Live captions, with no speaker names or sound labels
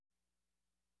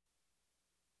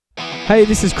Hey,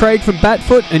 this is Craig from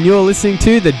Batfoot, and you're listening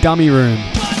to The Dummy Room.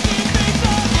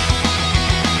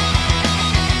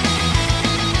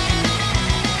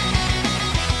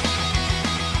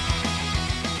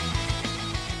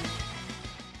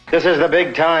 This is the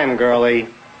big time, girlie.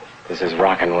 This is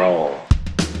rock and roll.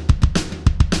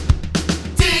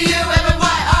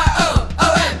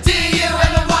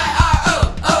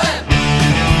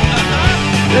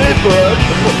 Hey, bud.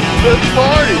 Let's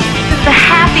party. This is the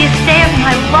happiest day of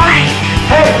my life.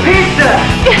 Hey, pizza!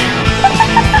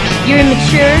 You're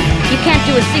immature. You can't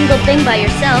do a single thing by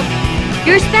yourself.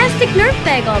 You're a spastic nerve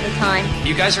bag all the time.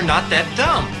 You guys are not that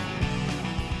dumb.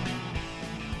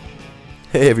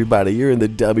 Hey everybody, you're in the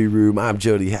Dummy Room. I'm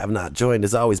Jody, have not joined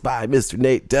as always by Mr.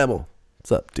 Nate Demmel.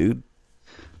 What's up, dude?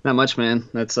 Not much, man.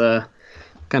 That's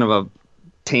kind of a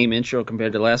tame intro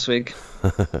compared to last week.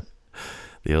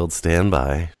 The old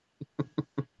standby.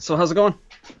 So how's it going?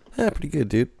 Yeah, pretty good,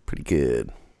 dude. Pretty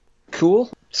good. Cool.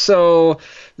 So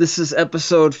this is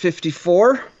episode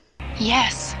 54.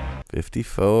 Yes.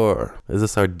 54. Is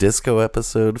this our disco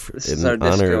episode in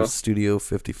honor of Studio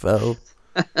 54?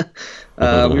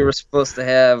 We were supposed to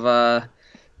have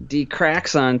D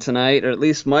Cracks on tonight, or at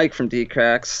least Mike from D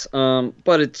Cracks,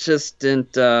 but it just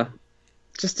didn't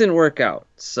work out.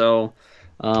 So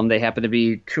they happen to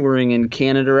be touring in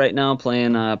Canada right now,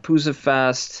 playing Poozza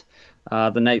Fest.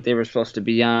 The night they were supposed to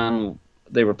be on,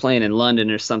 they were playing in London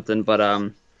or something, but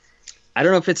I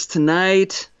don't know if it's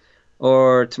tonight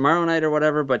or tomorrow night or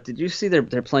whatever, but did you see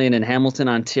they're playing in Hamilton,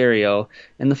 Ontario,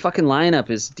 and the fucking lineup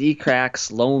is D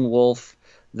Cracks, Lone Wolf,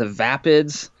 The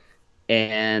Vapids,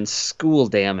 and School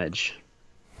Damage.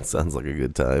 Sounds like a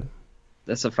good time.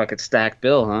 That's a fucking stacked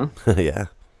bill, huh? Yeah.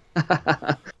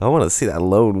 I want to see that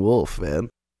Lone Wolf, man.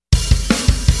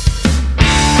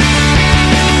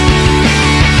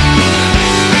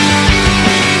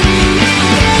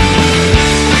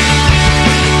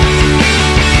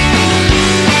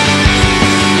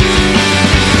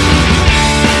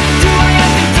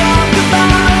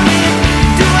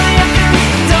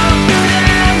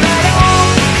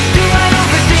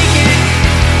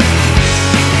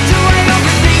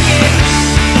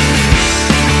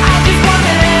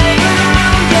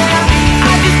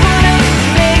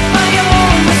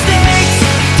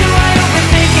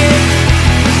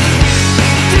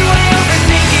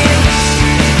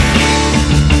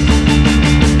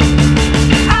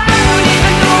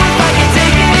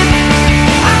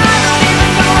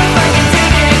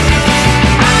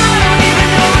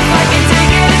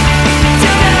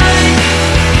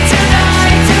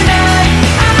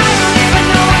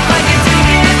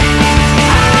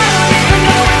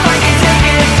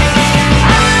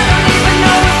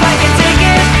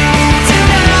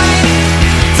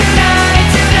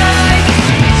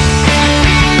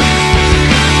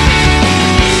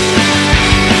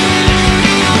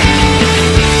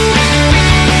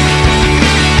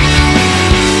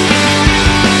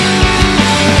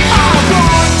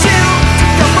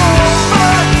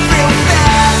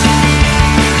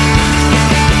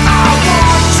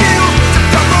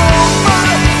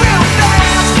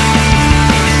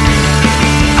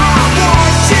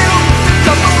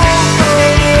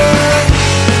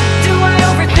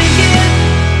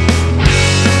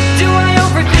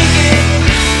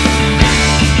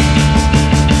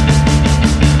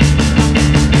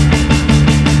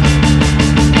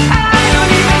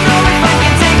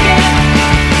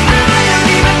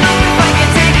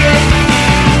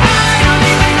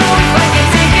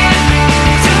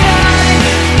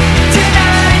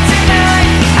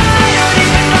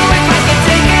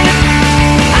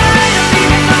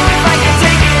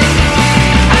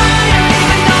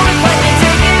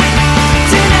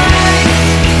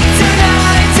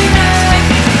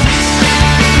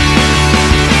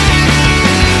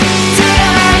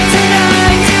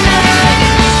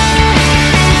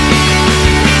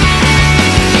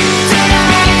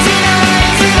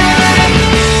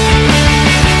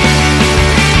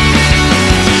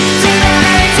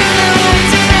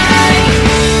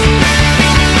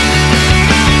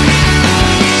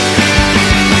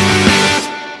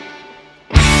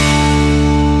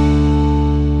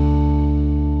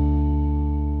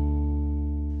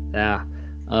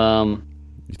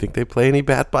 You think they play any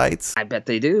Bat Bites? I bet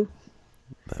they do.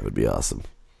 That would be awesome.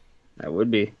 That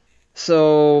would be.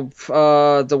 So,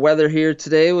 the weather here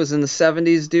today was in the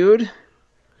 70s, dude.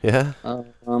 Yeah?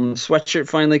 Sweatshirt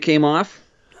finally came off.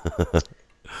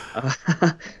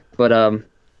 But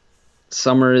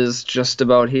summer is just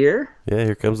about here. Yeah,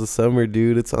 here comes the summer,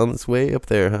 dude. It's on its way up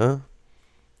there, huh?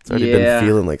 It's already been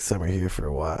feeling like summer here for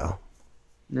a while.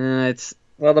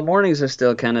 Well, the mornings are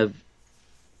still kind of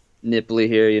nipply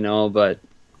here, but...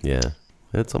 Yeah.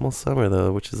 It's almost summer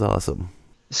though, which is awesome.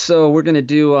 So we're gonna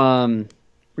do a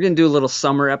little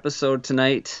summer episode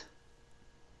tonight.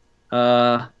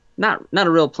 Not a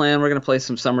real plan. We're gonna play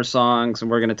some summer songs, and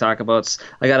we're gonna talk about.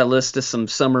 I got a list of some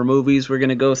summer movies we're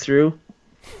gonna go through.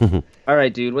 All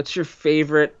right, dude. What's your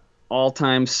favorite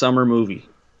all-time summer movie?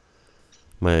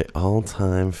 My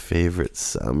all-time favorite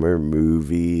summer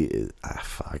movie is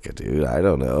fuck it, dude. I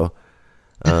don't know.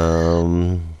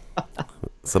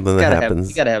 Something that happens.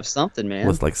 You gotta have something, man.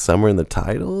 With like summer in the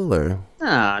title, or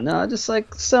no, just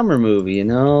like summer movie. You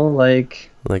know, like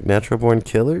Natural Born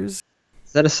Killers.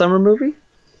 Is that a summer movie?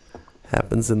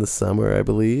 Happens in the summer, I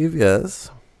believe. Yes.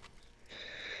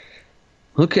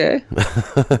 Okay.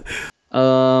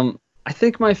 I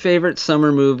think my favorite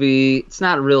summer movie, it's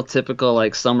not a real typical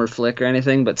like summer flick or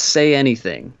anything, but Say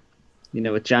Anything. You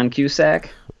know, with John Cusack?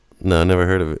 No, never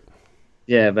heard of it.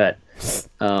 Yeah, I bet.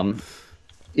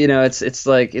 You know, it's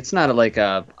like it's not like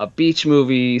a beach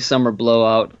movie, summer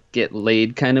blowout, get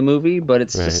laid kind of movie, but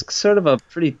it's just sort of a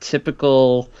pretty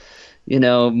typical, you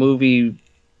know, movie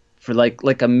for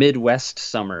like a Midwest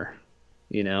summer.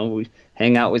 You know, we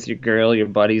hang out with your girl, your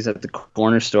buddies at the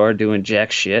corner store doing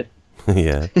jack shit.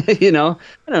 Yeah. You know,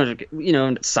 I don't. You know,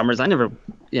 in summers I never.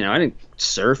 You know, I didn't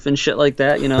surf and shit like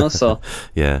that. You know, so.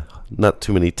 Yeah, not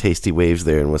too many tasty waves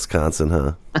there in Wisconsin,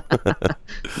 huh?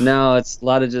 No, it's a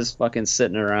lot of just fucking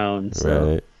sitting around.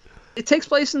 So. Right. It takes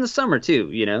place in the summer too.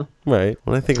 You know. Right.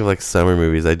 When I think of like summer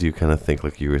movies, I do kind of think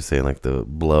like you were saying, like the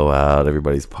blowout,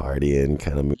 everybody's partying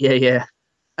kind of movie. Yeah.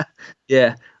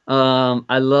 Yeah.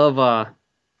 I love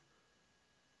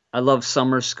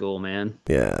Summer School, man.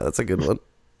 Yeah, that's a good one.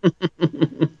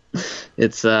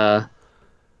 It's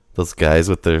those guys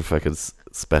with their fucking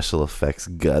special effects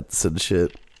guts and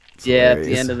shit. It's hilarious. At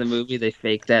the end of the movie they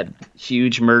fake that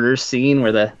huge murder scene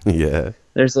where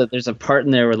there's a part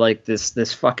in there where like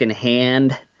this fucking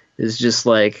hand is just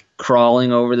like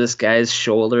crawling over this guy's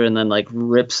shoulder and then like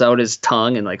rips out his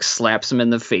tongue and like slaps him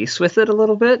in the face with it a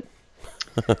little bit.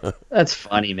 That's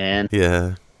funny, man.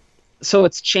 Yeah. So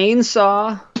it's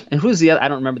Chainsaw, and who's the other? I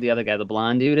don't remember the other guy, the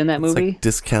blonde dude in that movie. Like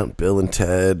Discount Bill and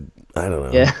Ted. I don't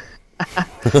know. Yeah.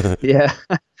 Yeah,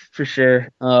 for sure.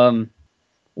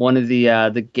 One of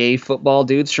the gay football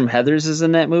dudes from Heathers is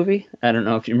in that movie. I don't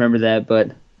know if you remember that, but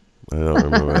I don't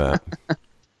remember that.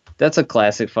 That's a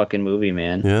classic fucking movie,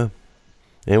 man. Yeah.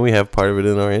 And we have part of it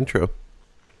in our intro.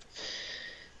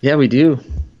 Yeah, we do.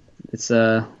 It's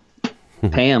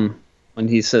Pam, when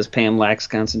he says Pam lacks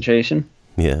concentration.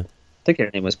 Yeah. I think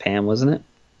her name was Pam, wasn't it?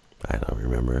 I don't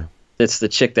remember. It's the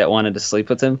chick that wanted to sleep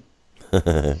with him.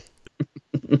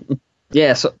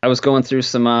 Yeah, so I was going through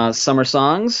some summer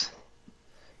songs.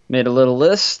 Made a little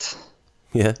list.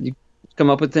 Yeah. You come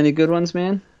up with any good ones,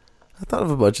 man? I thought of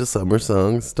a bunch of summer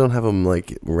songs. Don't have them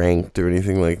like ranked or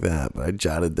anything like that, but I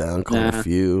jotted down quite a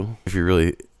few. If you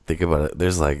really think about it,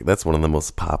 there's like, that's one of the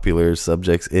most popular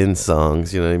subjects in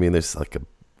songs. You know what I mean? There's like a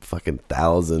fucking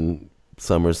 1,000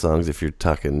 summer songs if you're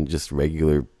talking just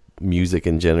regular music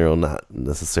in general, not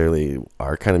necessarily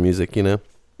our kind of music, you know?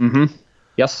 Mm-hmm.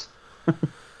 Yes.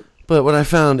 But what I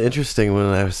found interesting when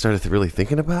I started really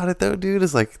thinking about it, though, dude,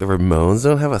 is like the Ramones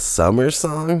don't have a summer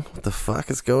song. What the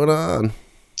fuck is going on?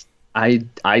 I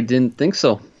didn't think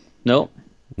so. Nope.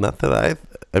 Not that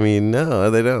I mean,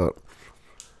 no, they don't.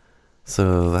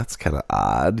 So that's kind of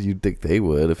odd. You'd think they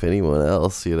would, if anyone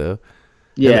else, you know?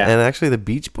 Yeah. And actually, the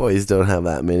Beach Boys don't have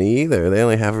that many either. They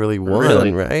only have really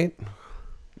one, right?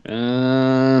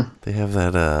 They have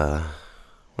that,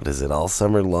 what is it, All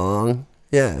Summer Long?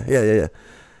 Yeah.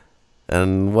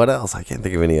 And what else? I can't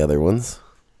think of any other ones.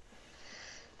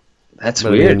 That's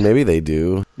weird. I mean, maybe they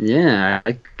do. Yeah,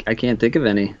 I can't think of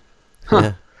any. Huh.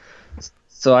 Yeah.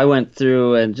 So I went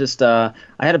through and just I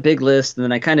had a big list, and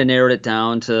then I kind of narrowed it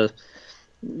down to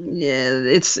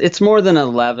it's more than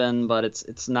 11, but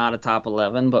it's not a top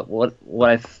 11. But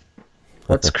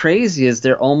what's crazy is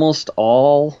they're almost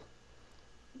all,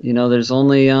 you know, there's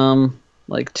only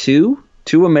like two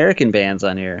American bands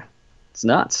on here. It's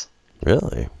nuts.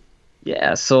 Really?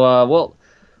 Yeah. So well,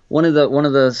 one of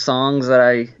the songs that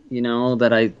I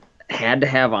had to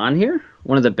have on here,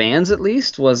 one of the bands at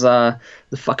least, was the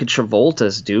fucking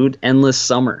Travoltas, dude. Endless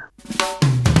Summer.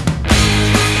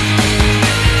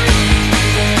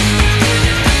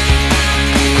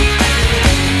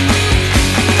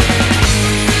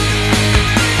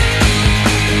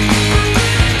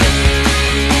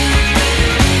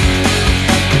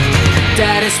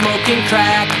 Dad is smoking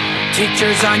crack,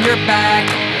 teacher's on your back,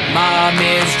 mom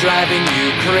is driving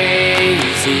you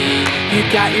crazy. You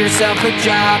got yourself a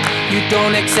job you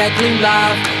don't exactly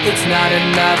love, it's not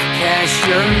enough cash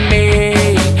you're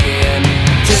making.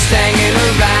 Just hanging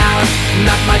around,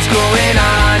 not much going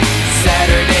on.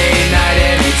 Saturday night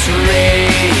and it's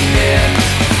raining.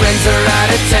 Friends are out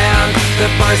of town, the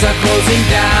bars are closing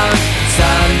down.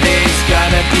 Sunday's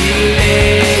gonna be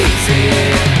lazy.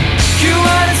 You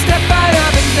wanna step out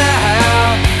of it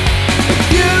now, if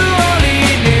you only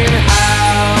knew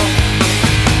how.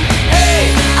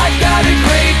 Hey, I got a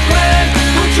great plan.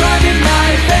 We're driving my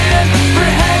van.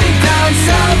 We're heading down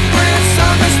south where the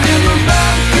summer's still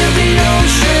around. Feel the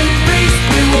ocean breeze.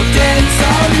 We will dance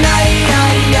all night.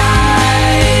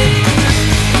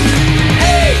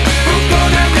 Hey, we'll go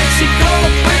to Mexico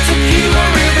where tequila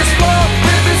rivers flow,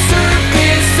 where the surf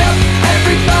is up.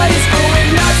 Everybody's going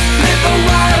nuts. Live a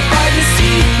while by the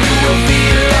sea. You will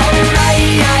feel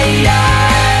alright.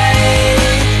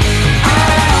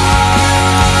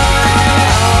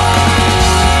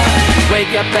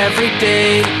 Wake up every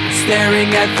day,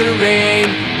 staring at the rain.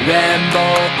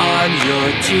 Ramble on your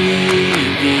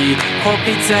TV. Cold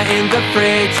pizza in the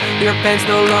fridge. Your pants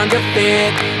no longer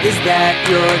fit. Is that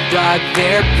your dog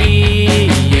there peeing?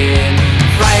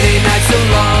 Friday nights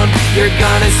alone, you're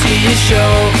gonna see a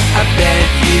show. I bet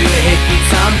you it keeps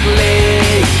on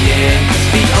playing.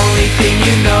 The only thing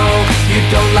you know, you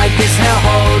don't like this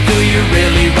hellhole. Do you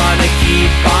really wanna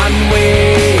keep on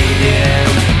waiting?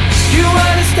 You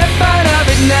wanna step out of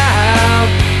it now,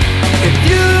 if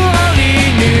you only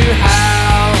knew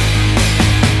how.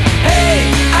 Hey,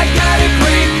 I got a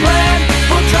great plan.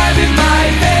 We'll drive in my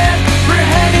van. We're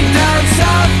heading down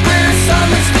south where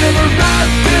summer's still around.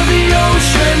 Feel the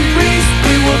ocean breeze.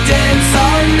 We will dance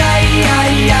all night.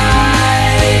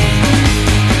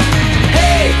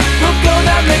 Hey, we'll go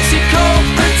to Mexico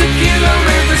where tequila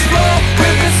rivers flow,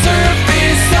 where the surf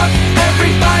is up.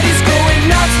 Everybody's going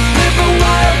nuts. Live a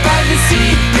while by the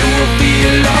sea. You will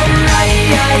feel alright.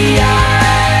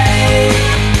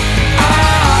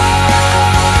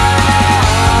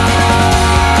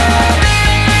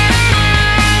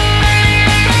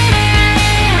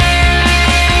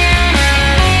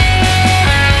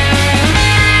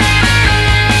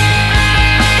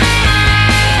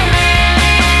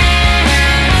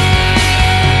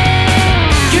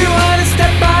 You wanna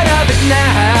step out of it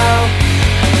now,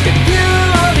 if you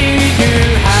only knew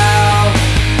how.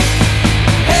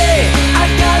 Hey, I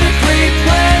got a great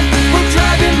plan. We're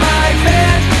driving my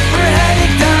van. We're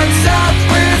heading down south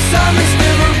where summer's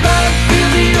still around. Feel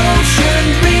the ocean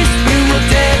breeze. We will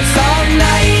dance all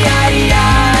night.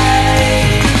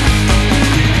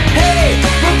 Hey,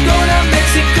 we'll go to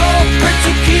Mexico where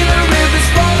tequila rivers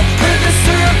flow, where the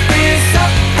surf is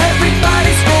up.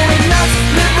 Everybody's going nuts.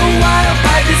 Live a while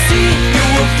by the sea. You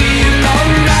will feel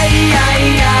alright.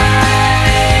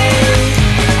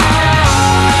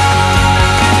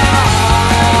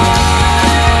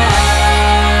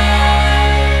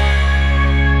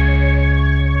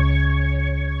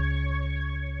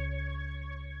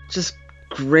 Just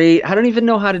great. I don't even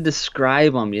know how to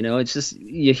describe them. You know, it's just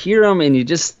you hear them and you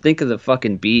just think of the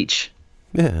fucking beach.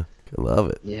 Yeah, I love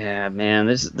it. Yeah, man.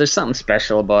 There's something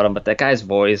special about him, but that guy's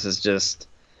voice is just,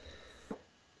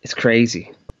 it's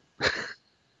crazy.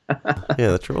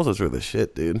 Yeah, the Travoltas were the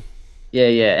shit, dude. Yeah,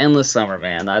 Endless Summer,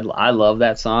 man. I love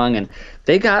that song, and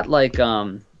they got like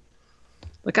I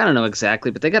don't know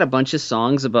exactly, but they got a bunch of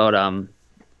songs about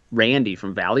Randy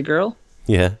from Valley Girl.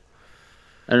 Yeah.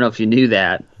 I don't know if you knew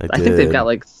that. I think they've got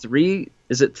like 3.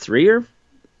 Is it 3 or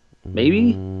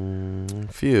maybe? A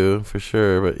few for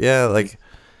sure, but yeah, like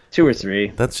 2 or 3.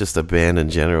 that's just a band in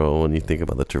general. When you think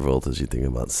about the Travoltas, you think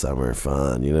about summer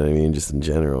fun. You know what I mean? Just in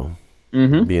general,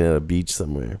 being at a beach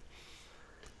somewhere.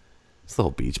 It's the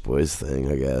whole Beach Boys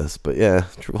thing, I guess. But yeah,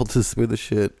 Travolta's were the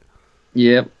shit.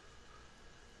 Yep.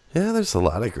 Yeah, there's a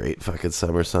lot of great fucking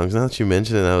summer songs. Now that you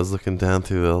mention it, I was looking down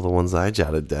through all the ones I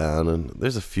jotted down, and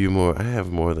there's a few more. I have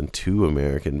more than 2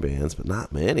 American bands, but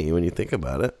not many when you think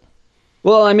about it.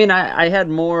 Well, I mean, I had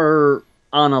more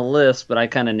on a list, but I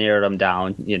kind of narrowed them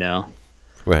down, you know.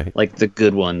 Right. Like the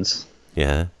good ones.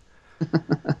 Yeah.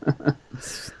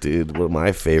 Dude, one of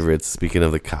my favorites, speaking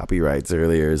of the copyrights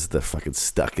earlier, is the fucking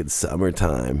Stuck in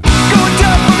Summertime. Going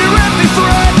down from your empty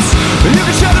threats. You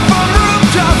can shout it from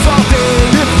rooftops all day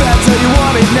if that's how you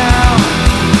want it now.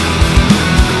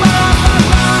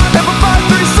 Amplify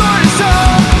 3 stories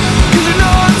up, 'cause you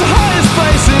know it's the highest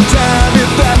place in town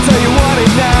if that's how you want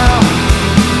it now.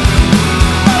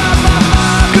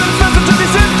 Confessing to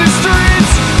these empty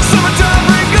streets, summertime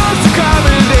rain goes to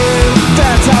common day.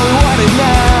 That's how we want it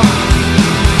now.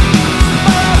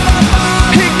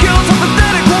 He kills with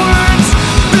pathetic words.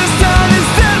 This town is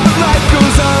dead, but life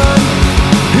goes on.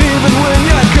 Even when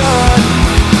you're gone,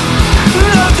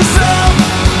 love yourself.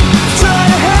 Try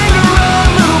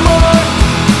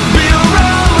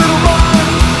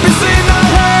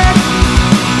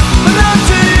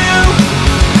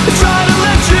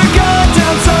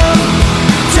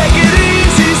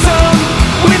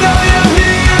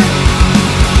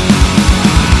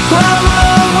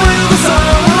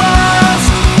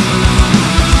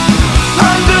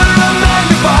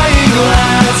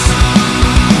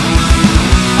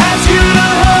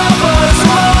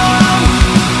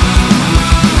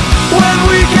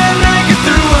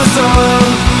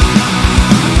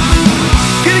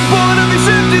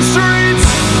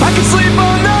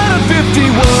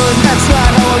 51, that's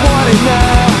not how I want it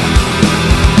now.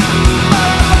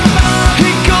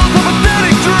 He calls up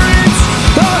pathetic dreams,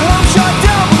 our home shot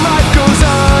down but life goes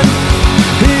on,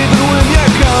 even when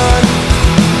you're gone.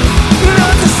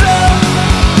 Not to stop,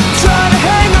 try to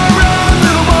hang around a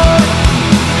little more,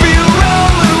 be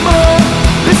around a little more,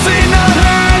 and see not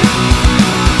heard,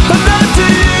 but not to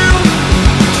you.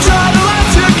 Try to let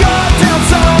your guard down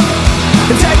some,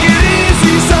 and take it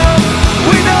easy some,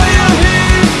 we know you're here.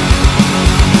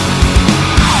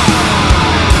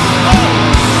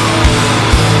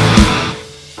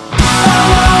 How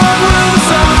long will the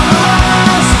summer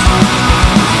last?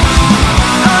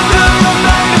 Under a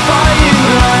magnifying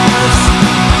glass,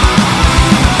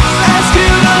 ask you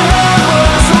to help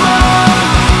us along,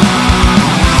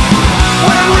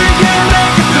 when we can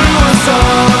make it through a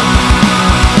song.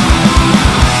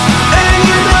 And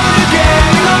you know you're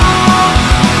getting old,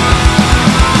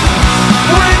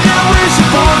 when you're wishing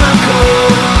for the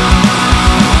cold,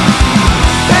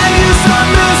 and you start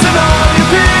missing all your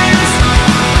peers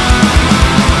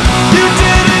you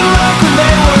didn't like when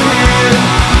they were here.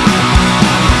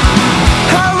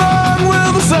 How long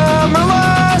will the summer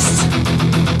last?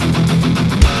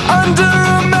 Under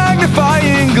a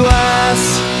magnifying glass.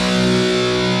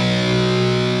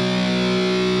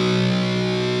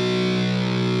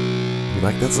 You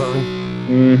like that song?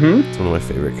 Mm-hmm. It's one of my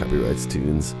favorite copyrights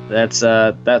tunes. That's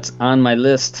on my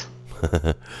list.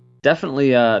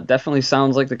 Definitely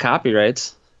sounds like the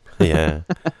copyrights. Yeah,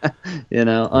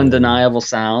 Undeniable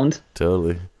sound.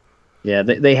 totally. Yeah,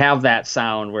 they have that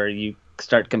sound where you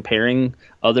start comparing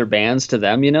other bands to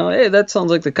them. Hey, that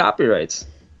sounds like the copyrights.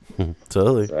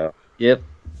 Totally. So, yep.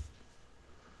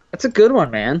 That's a good one,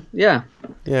 man. Yeah.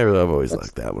 Yeah, I've always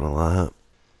liked that one a lot.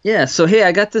 Yeah, so hey,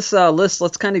 I got this list.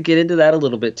 Let's kind of get into that a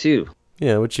little bit too.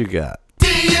 Yeah, what you got?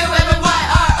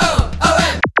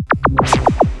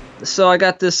 So I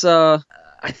got this, I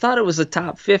thought it was a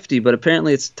top 50, but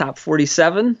apparently it's top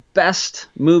 47 best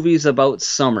movies about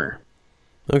summer.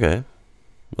 Okay.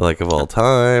 Like of all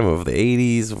time, of the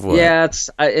 80s, of what? Yeah,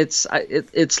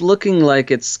 it's looking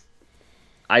like it's,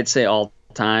 I'd say all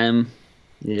time.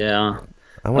 Yeah.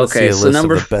 I want to Okay, see a so list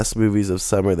number- of the best movies of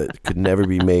summer that could never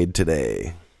be made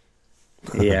today.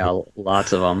 Yeah,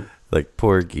 lots of them. Like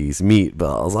Porky's,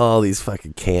 Meatballs, all these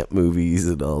fucking camp movies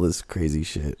and all this crazy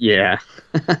shit. Yeah.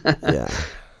 Yeah.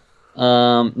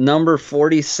 Number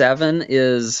 47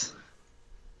 is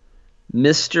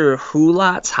Mr.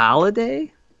 Hulot's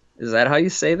Holiday. Is that how you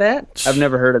say that? I've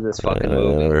never heard of this fucking I've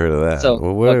movie. never heard of that. So,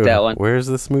 fuck that one. Where's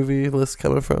this movie list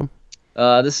coming from?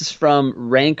 This is from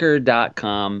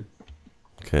Ranker.com.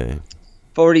 Okay.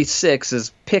 46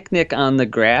 is Picnic on the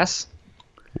Grass.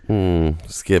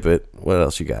 Skip it. What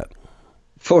else you got?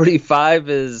 45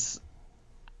 is...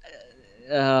 You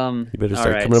better all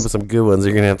start right. coming up with some good ones.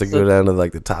 You're going to have to go down to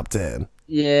like the top 10.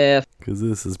 Yeah. Because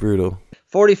this is brutal.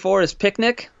 44 is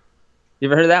Picnic. You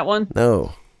ever heard of that one?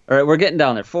 No. All right, we're getting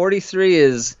down there. 43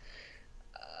 is...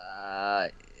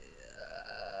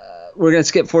 we're going to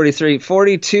skip 43.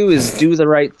 42 is Do the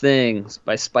Right Thing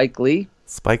by Spike Lee.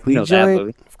 Spike Lee You know that joint?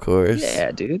 movie. Of course.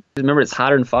 Yeah, dude. Remember, it's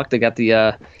hotter than fuck. They got the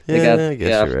I guess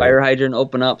you're fire right. hydrant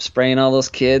open up, spraying all those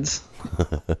kids.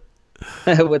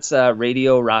 What's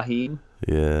Radio Raheem?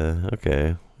 Yeah,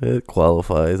 okay. It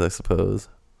qualifies, I suppose.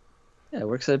 Yeah, it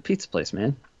works at a pizza place,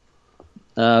 man.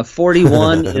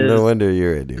 41 is No wonder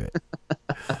you're into it.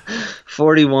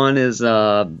 41 is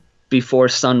Before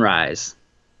Sunrise.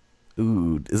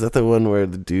 Ooh, is that the one where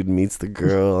the dude meets the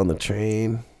girl on the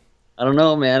train? I don't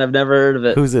know, man. I've never heard of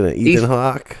it. Who's in it? Ethan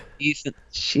Hawke?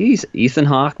 Ethan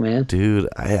Hawke, man. Dude,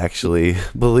 I actually,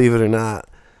 believe it or not.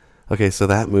 Okay, so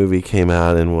that movie came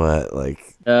out in what,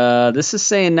 like... This is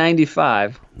saying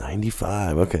 95.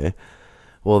 95, okay.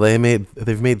 Well, they've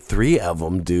made 3 of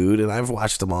them, dude, and I've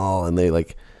watched them all, and they,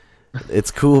 like... It's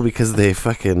cool because they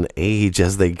fucking age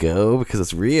as they go, because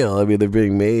it's real. I mean, they're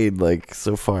being made, like,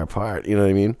 so far apart, you know what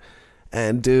I mean?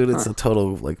 And, dude, it's a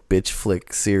total, like, bitch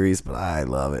flick series, but I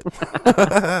love it.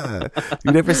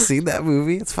 You never seen that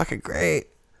movie? It's fucking great.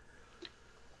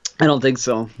 I don't think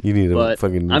so. You need to But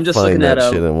fucking I'm just find looking at that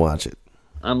a- shit and watch it.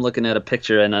 I'm looking at a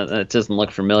picture and it doesn't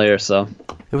look familiar, so...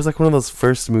 It was like one of those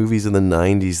first movies in the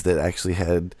 90s that actually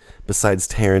had, besides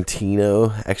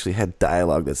Tarantino, actually had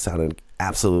dialogue that sounded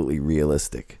absolutely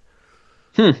realistic.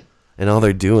 And all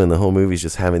they're doing, the whole movie, is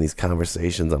just having these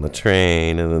conversations on the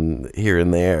train and then here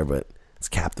and there, but it's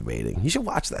captivating. You should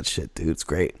watch that shit, dude. It's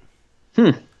great.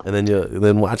 And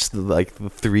then watch the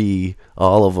 3,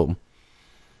 all of them.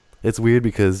 It's weird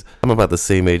because I'm about the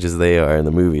same age as they are in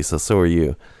the movie, so are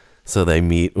you. So they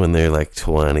meet when they're like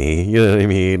 20, you know what I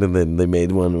mean? And then they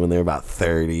made one when they were about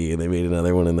 30, and they made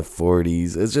another one in the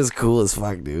 40s. It's just cool as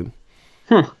fuck, dude.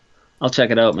 I'll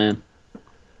check it out, man.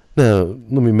 Now,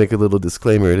 let me make a little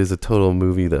disclaimer. It is a total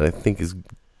movie that I think is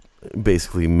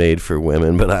basically made for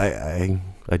women, but I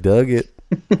dug it.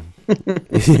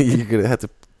 You're going to have to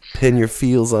pin your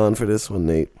feels on for this one,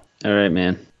 Nate. All right,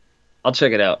 man. I'll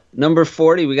check it out. Number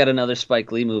 40, we got another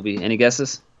Spike Lee movie. Any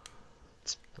guesses?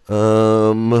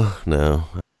 No.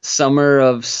 Summer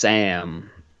of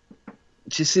Sam.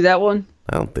 Did you see that one?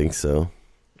 I don't think so.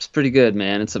 It's pretty good,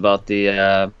 man. It's about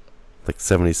the like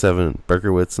 77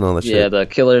 Berkowitz and all that shit. Yeah, the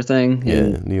killer thing.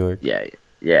 Yeah, New York.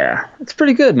 Yeah. It's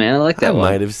pretty good, man. I like that one.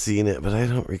 I might have seen it, but I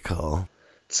don't recall.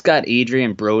 It's got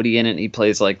Adrian Brody in it, and he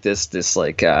plays like this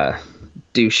like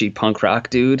douchey punk rock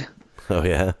dude. Oh,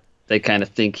 yeah? They kind of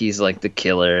think he's like the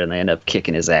killer, and they end up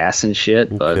kicking his ass and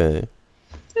shit, but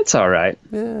it's all right.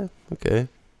 Yeah, okay.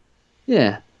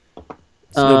 Yeah.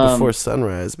 It's no Before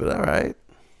Sunrise, but all right.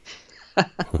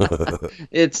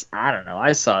 It's, I don't know.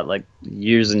 I saw it like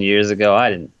years and years ago.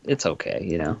 It's okay,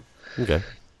 you know. Okay.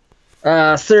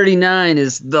 39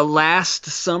 is The Last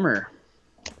Summer.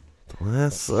 The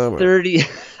Last Summer.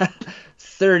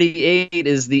 38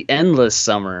 is The Endless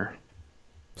Summer.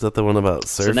 Is that the one about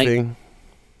surfing?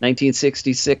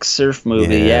 1966 surf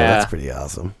movie, yeah. That's pretty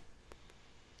awesome.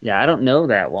 Yeah, I don't know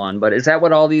that one, but is that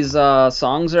what all these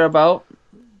songs are about?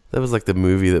 That was like the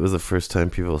movie that was the first time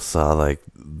people saw like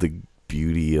the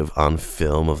beauty of on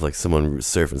film of like someone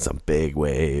surfing some big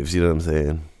waves, you know what I'm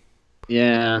saying?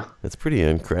 Yeah. It's pretty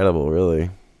incredible,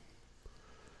 really.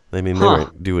 I mean, they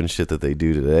weren't doing shit that they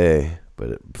do today,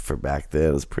 but for back then,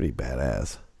 it was pretty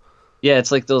badass. Yeah,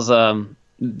 it's like those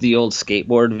the old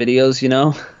skateboard videos, you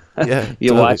know? Yeah.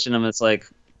 You're watching them, it's like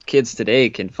kids today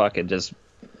can fucking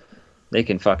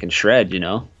shred, you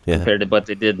know? Yeah. Compared to what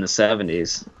they did in the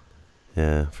 70s.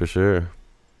 Yeah, for sure.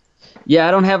 Yeah,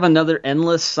 I don't have another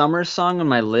Endless Summer song on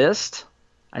my list.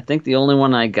 I think the only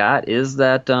one I got is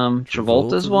that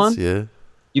Travolta's one. Yeah.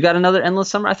 You got another Endless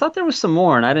Summer? I thought there was some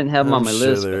more, and I didn't have them on my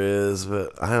list. There is,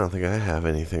 but I don't think I have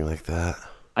anything like that.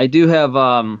 I do have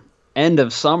End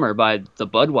of Summer by the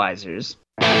Budweisers.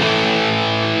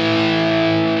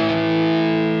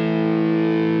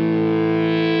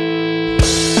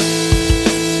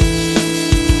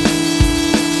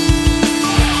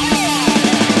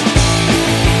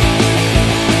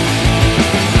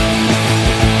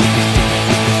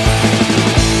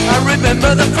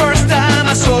 Remember the first time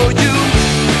I saw you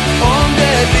on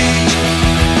the beach.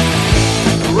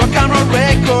 Rock and roll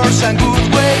records and good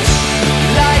waves,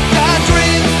 like a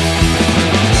dream.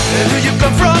 Where do you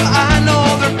come from?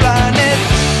 Another planet.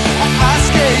 I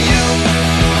asked you.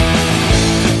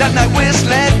 That night we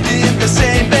slept in the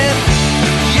same bed.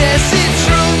 Yes, it's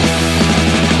true.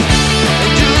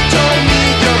 And you told me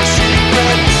your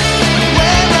secret.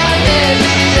 When I'm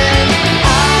alien,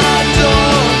 I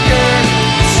don't care.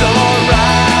 It's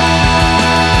alright.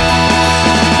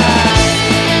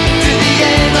 To the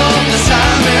end of the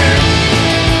summer,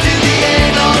 to the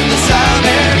end of the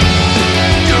summer,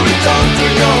 you return to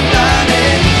your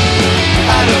planet.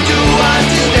 I don't do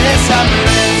until the summer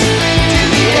ends. To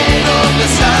the end of the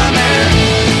summer,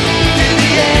 to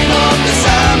the end of the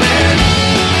summer,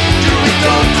 you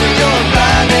return to your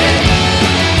planet.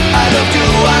 I don't do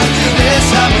until the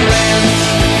summer ends.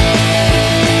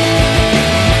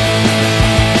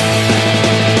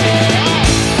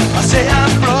 I say I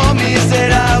promise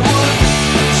that I would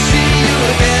see you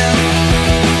again.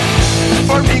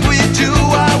 For me with you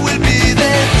I will be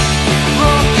there,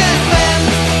 rocket man.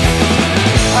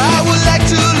 I would like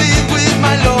to live with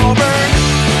my lover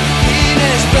in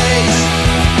space.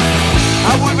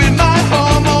 I will build my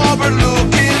home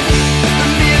overlooking the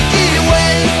Milky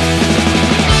Way.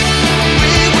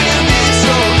 We will be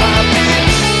so happy,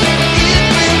 it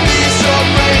will be so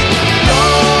great.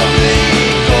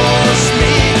 Lovely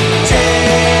cosmic day.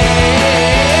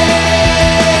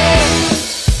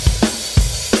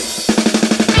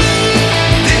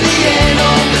 Till the end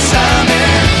of the summer,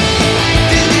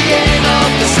 till the end of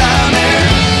the summer,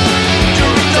 you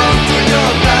return to your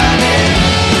planet.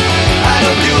 I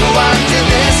love you until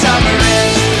the summer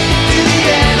ends. Till the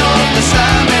end of the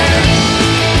summer,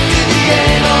 till the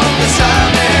end of the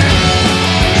summer,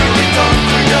 you return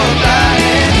to your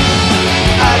planet.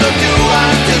 I love you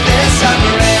until the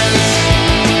summer ends.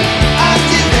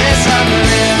 Until the summer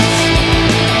ends.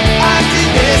 Until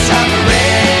the summer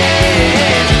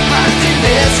ends. Until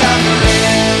the summer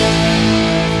ends.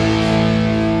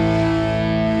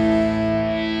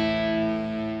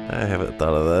 I haven't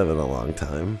thought of that in a long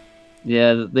time.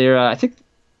 Yeah, they're I think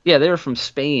they were from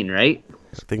Spain, right?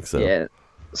 I think so. Yeah.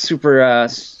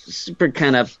 super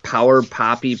kind of power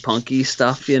poppy punky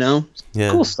stuff, you know.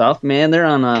 Yeah. Cool stuff, man. They're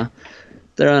on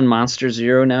Monster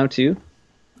Zero now too.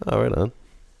 Oh, right on.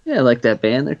 Yeah, I like that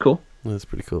band. They're cool. That's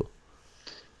pretty cool.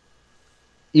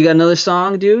 You got another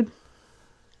song, dude?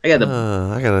 I got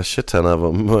a shit ton of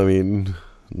them. I mean,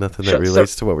 nothing that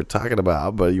relates to what we're talking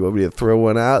about, but you want me to throw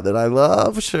one out that I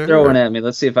love? Sure. Throw one at me.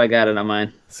 Let's see if I got it on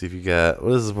mine. See if you got.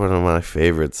 Well, this is one of my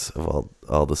favorites of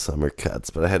all the summer cuts,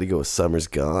 but I had to go with Summer's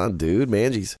Gone, dude.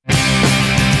 Mangy's.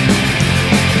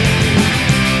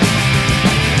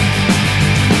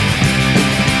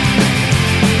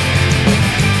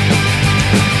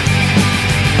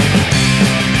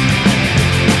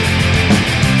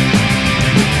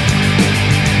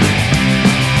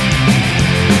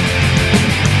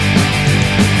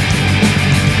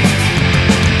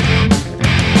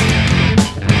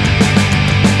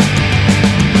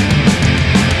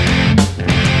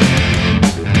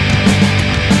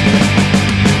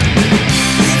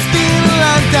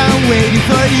 Waiting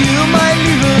for you, my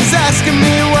liver's asking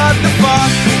me what the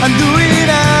fuck I'm doing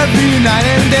every night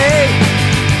and day.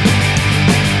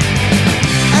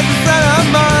 Every friend of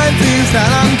mine thinks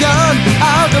that I'm gone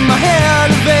out of my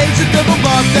head, evades a double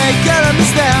but they can't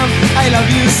understand I love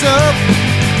you so.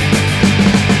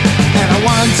 And I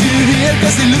want you here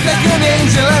cause you look like an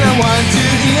angel. And I want you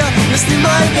here, you're still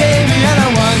my baby. And I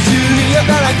want you here,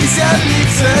 that I kiss your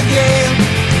lips again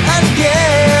and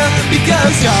again.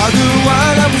 Because you're the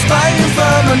one I was fighting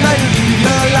for. And now you live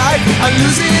your life, I'm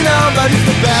losing all. But if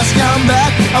the past come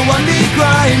back, I won't be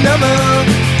crying no more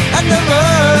and no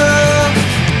more.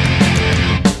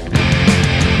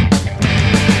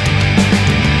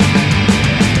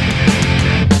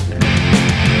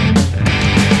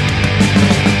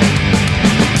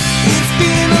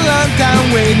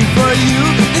 I'm waiting for you.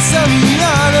 It's sunny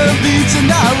on the beach and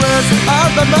I was all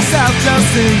by myself just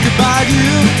think about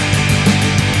you.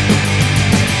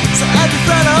 So every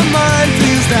friend of mine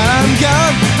thinks that I'm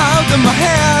gone out of my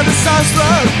head. It sounds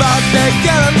wrong but they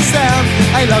can't understand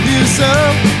I love you so.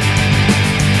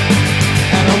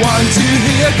 And I want you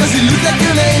here cause you look like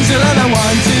an angel. And I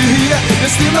want you here,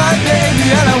 you're still my baby.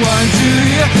 And I want you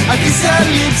here, I kiss your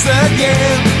lips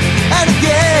again and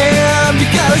again.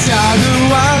 Because you're the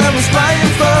one I was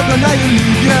crying for. But now you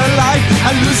live your life,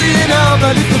 I'm losing all.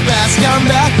 But if the past come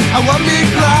back, I won't be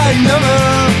crying no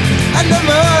more and no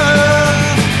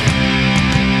more.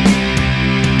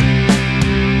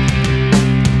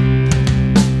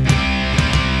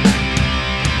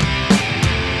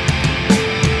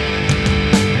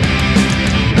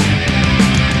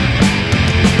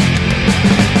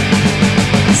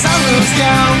 Summer's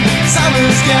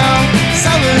gone,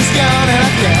 summer's gone, and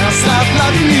I can't stop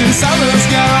loving you. Summer's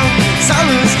gone,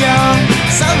 summer's gone,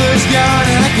 summer's gone,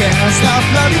 and I can't stop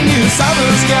loving you.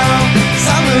 Summer's gone,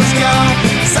 summer's gone,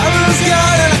 summer's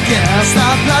gone, and I can't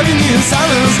stop loving you.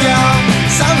 Summer's gone,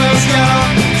 summer's gone,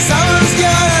 summer's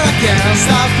gone, and I can't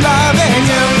stop loving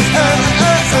you.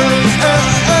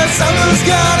 Summer's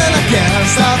gone, and I can't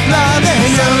stop loving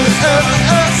you.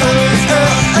 Summer's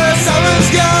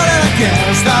gone, and I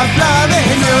can't stop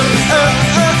loving you.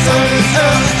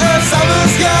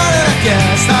 Summer's gone, and I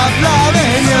can't stop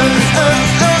loving you.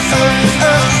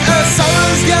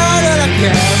 Summer's gone, and I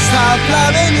can't stop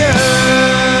loving you.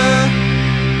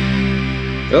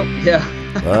 Oh yeah.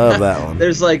 Love that one.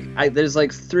 There's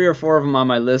like 3 or 4 of them on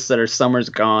my list that are Summer's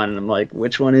Gone, and I'm like,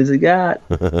 which one has he got?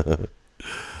 Yeah.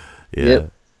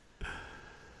 Yep.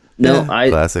 No,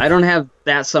 yeah, I don't have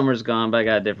that Summer's Gone, but I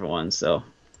got a different one. So.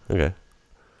 Okay.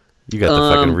 You got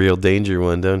the fucking Real Danger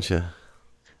one, don't you?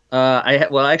 I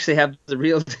actually have the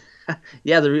Real,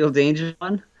 the Real Danger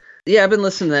one. Yeah, I've been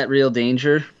listening to that Real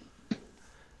Danger.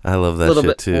 I love that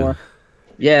shit too. More.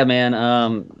 Yeah, man.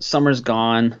 Summer's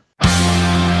Gone.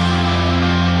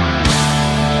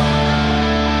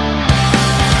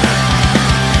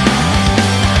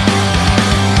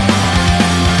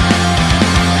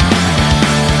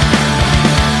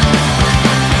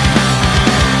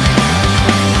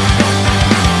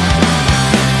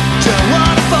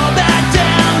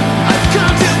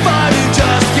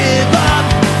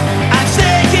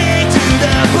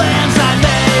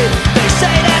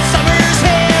 Say that summer's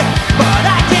here, but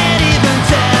I can't even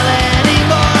tell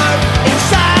anymore.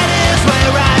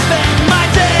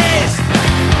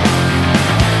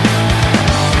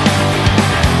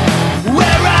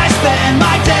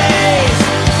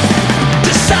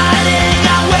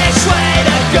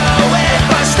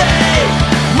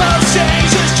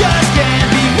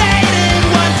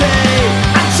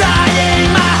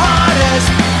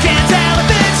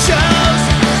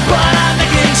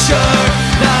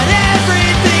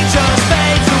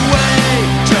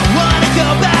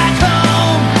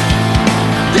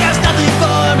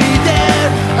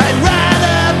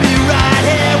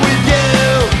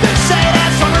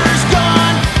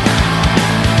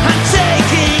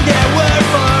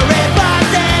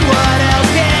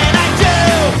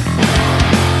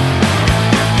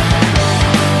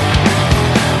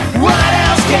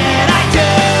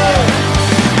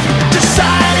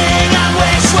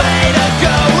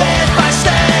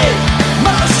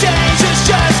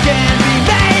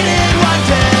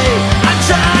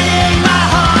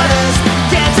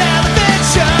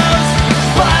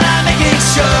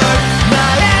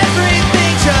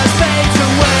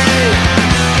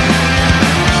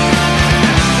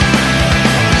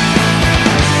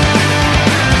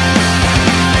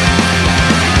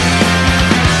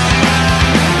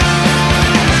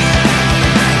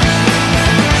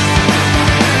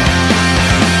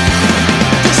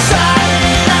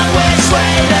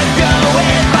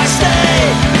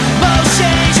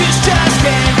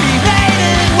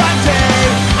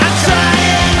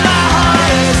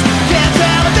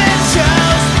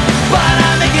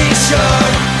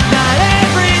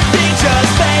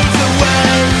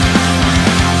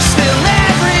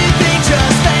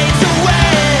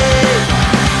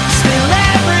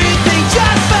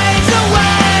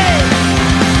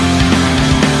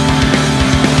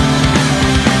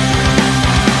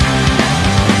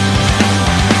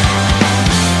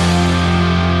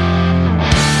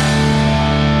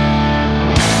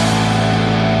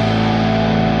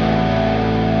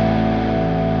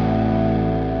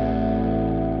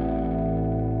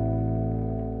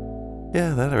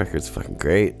 Yeah, that record's fucking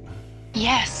great.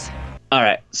 Yes. All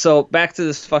right, so back to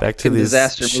this fucking Back to this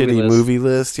disaster shitty movie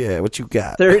list. Yeah, what you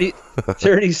got?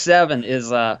 37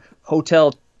 is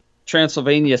Hotel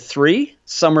Transylvania 3,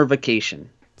 Summer Vacation.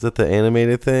 Is that the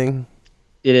animated thing?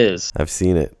 It is. I've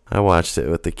seen it. I watched it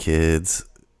with the kids.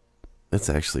 It's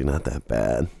actually not that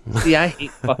bad. See, I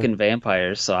hate fucking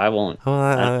vampires, so I won't. Well,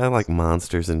 I like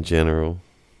monsters in general.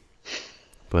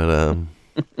 But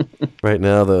right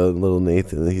now, the little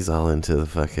Nathan, he's all into the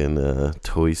fucking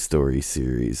Toy Story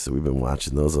series. So we've been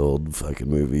watching those old fucking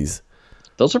movies.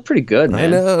 Those are pretty good, man. I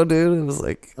know, dude. It was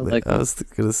like I I was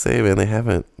gonna say,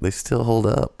 man, they still hold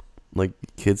up. Like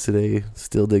kids today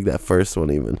still dig that first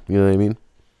one, even. You know what I mean?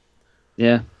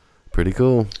 Yeah. Pretty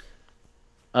cool.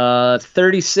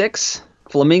 36,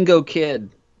 Flamingo Kid.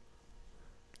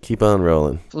 Keep on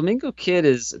rolling. Flamingo Kid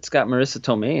it's got Marissa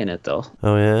Tomei in it though.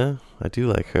 Oh yeah, I do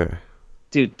like her.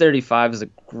 Dude, 35 is a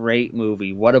great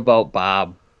movie. What About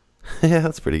Bob? Yeah,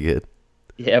 that's pretty good.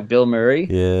 Yeah, Bill Murray.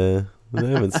 Yeah, I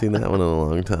haven't seen that one in a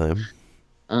long time.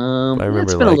 I remember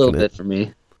it's been a little liking it. bit for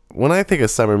me. When I think of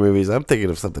summer movies, I'm thinking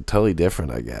of something totally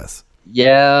different, I guess.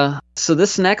 Yeah. So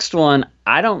this next one,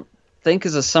 I don't think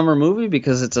is a summer movie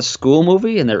because it's a school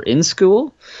movie and they're in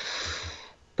school.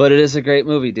 But it is a great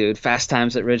movie, dude. Fast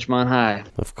Times at Ridgemont High.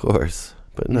 Of course.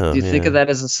 But no. Do you think of that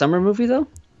as a summer movie, though?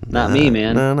 Not me,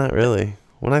 man. No, not really.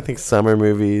 When I think summer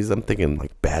movies, I'm thinking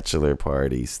like Bachelor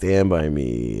Party, Stand By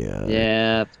Me.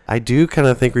 Yeah. I do kind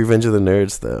of think Revenge of the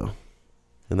Nerds, though.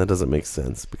 And that doesn't make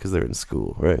sense because they're in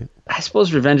school, right? I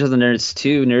suppose Revenge of the Nerds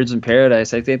 2, Nerds in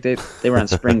Paradise, I think they were on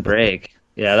spring break.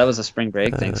 Yeah, that was a spring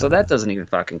break thing. So that doesn't even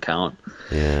fucking count.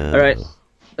 Yeah. All right.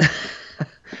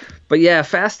 But yeah,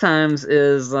 Fast Times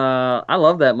is I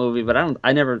love that movie, but I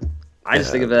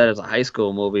just think of that as a high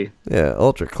school movie. Yeah,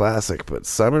 ultra classic, but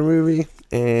summer movie?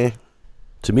 To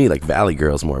me, like Valley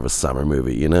Girl's more of a summer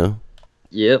movie, you know?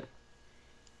 Yep.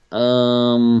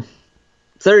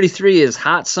 33 is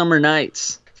Hot Summer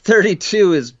Nights.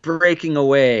 32 is Breaking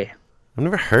Away. I've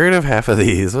never heard of half of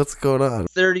these. What's going on?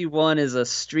 31 is A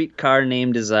Streetcar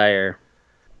Named Desire.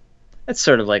 That's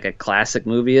sort of like a classic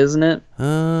movie, isn't it?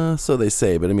 So they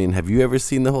say, but I mean, have you ever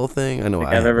seen the whole thing? I know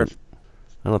I haven't.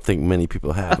 I don't think many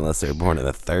people have unless they were born in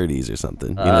the 30s or something.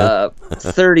 You know?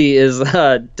 30 is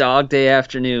Dog Day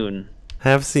Afternoon.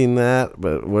 Have seen that,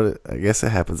 but I guess it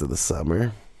happens in the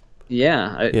summer.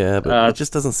 Yeah. But it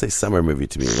just doesn't say summer movie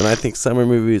to me. When I think summer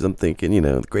movies, I'm thinking,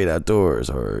 The Great Outdoors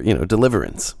or,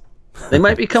 Deliverance. They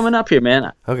might be coming up here,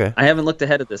 man. Okay. I haven't looked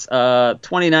ahead of this.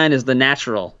 29 is The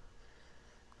Natural.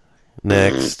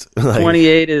 Next.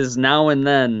 28 is Now and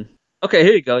Then. Okay,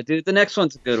 here you go, dude. The next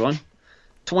one's a good one.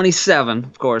 27,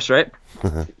 of course, right?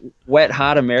 Wet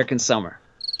Hot American Summer.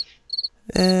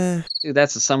 Dude,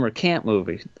 that's a summer camp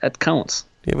movie. That counts.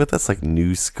 Yeah, but that's like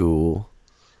new school.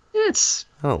 I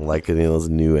don't like any of those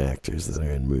new actors that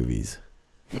are in movies.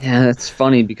 Yeah, it's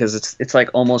funny because it's like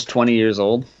almost 20 years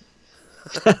old.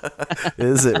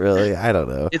 Is it really? I don't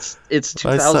know. It's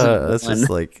 2001. That's just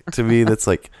like, to me, that's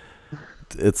like,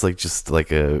 it's like just like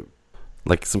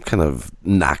some kind of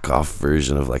knockoff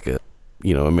version of like a,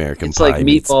 American it's Pie. It's like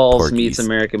Meatballs meets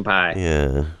American Pie.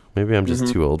 Yeah. Maybe I'm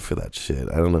just too old for that shit.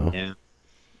 I don't know. Yeah.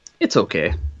 It's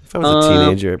okay. If I was a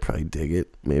teenager, I'd probably dig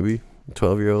it. Maybe.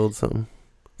 12-year-old, something.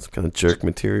 Some kind of jerk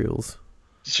materials.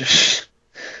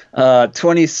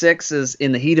 26 is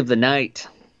In the Heat of the Night.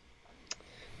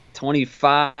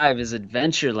 25 is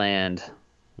Adventureland.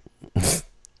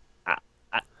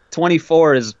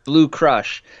 24 is Blue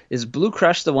Crush. Is Blue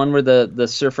Crush the one where the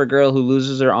surfer girl who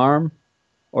loses her arm?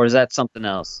 Or is that something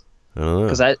else? I don't know.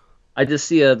 Because I just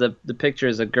see the picture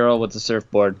is a girl with a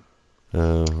surfboard.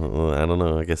 Well, I don't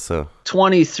know. I guess so.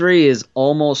 23 is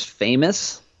Almost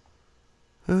Famous.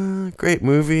 Great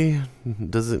movie.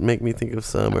 Does it make me think of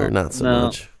summer? Not so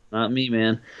much. Not me,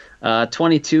 man.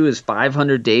 22 is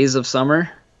 500 Days of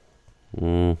Summer.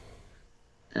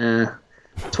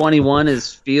 21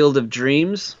 is Field of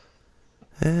Dreams.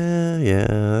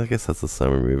 Yeah, I guess that's a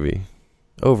summer movie.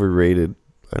 Overrated.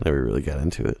 I never really got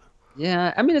into it.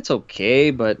 Yeah, I mean it's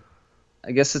okay, but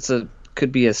I guess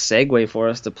could be a segue for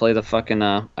us to play the fucking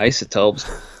Isotopes.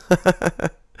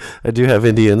 I do have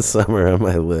Indian Summer on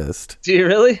my list. Do you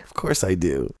really? Of course I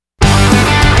do.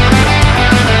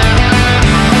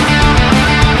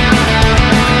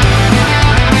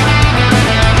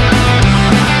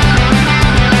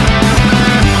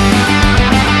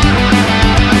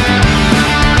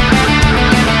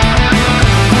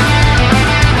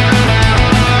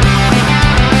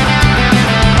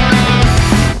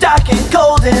 Dark and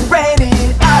cold and rainy,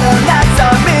 autumn nights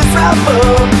are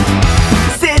miserable.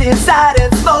 Sit inside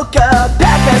and smoke a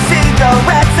pack of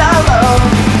cigarettes alone.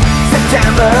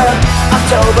 September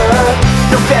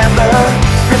November.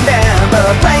 Remember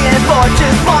playing for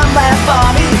just one last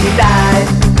balmy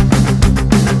night.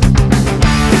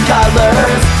 The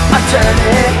colors are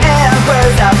turning,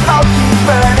 embers of hope keep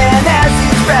burning as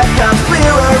each breath comes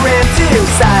clearer into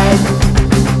sight.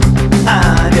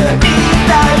 Underneath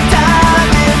the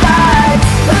diamond lights,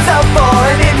 let's hope for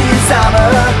an Indian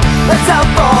summer. Let's hope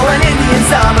for an Indian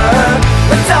summer.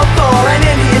 Let's hope for an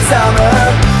Indian summer.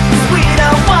 'Cause we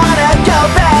don't wanna go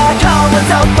back home.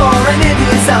 Let's hope for an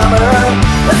Indian summer.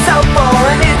 Let's hope for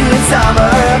an Indian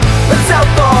summer. Let's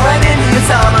hope for an Indian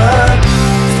summer.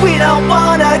 'Cause we don't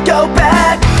wanna go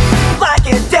back. Like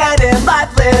it dead and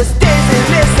lifeless days in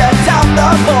this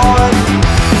autumnal form.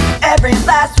 Every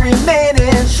last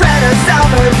remaining shred of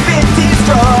summer's been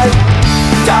destroyed.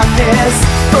 Darkness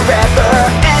forever,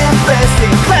 endless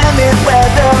inclement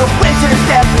weather. Winter's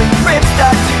deathly rip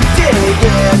start to dig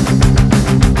in.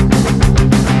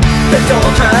 The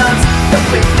doldrums, the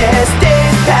bleakness,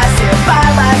 days passing by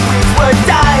like weeks. We're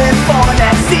dying for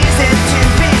next season to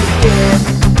begin.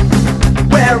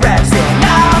 We're resting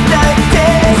out the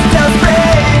days till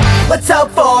spring. Let's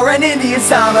hope for an Indian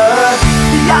summer.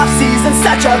 The off-season's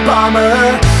such a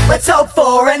bummer. Let's hope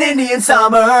for an Indian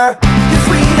summer. 'Cause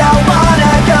we don't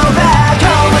wanna go back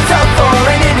home. Let's hope for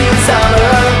an Indian summer.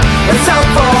 Let's hope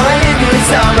for an Indian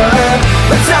summer.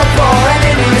 Let's hope for an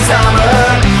Indian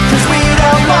summer. 'Cause we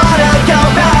don't wanna go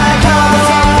back home.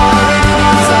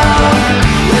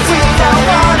 We don't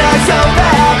wanna go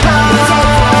back home.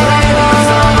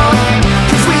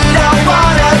 'Cause we don't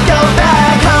wanna go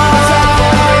back home.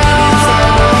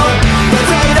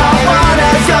 We don't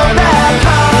wanna go back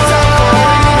home.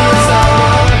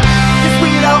 'Cause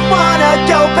we don't wanna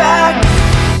go back.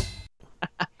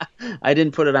 I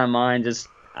didn't put it on mine. Just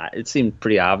it seemed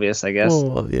pretty obvious, I guess.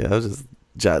 Well, yeah, I was just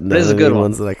jotting But it's down a good any one.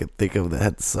 ones that I could think of that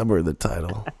had summer in the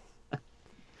title.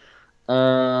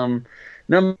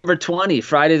 Number 20,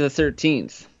 Friday the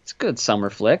 13th. It's a good summer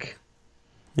flick.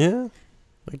 Yeah,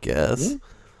 I guess.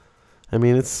 I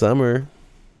mean, it's summer.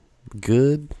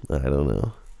 Good? I don't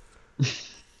know.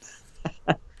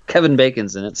 Kevin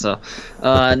Bacon's in it. So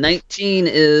 19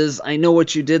 is I Know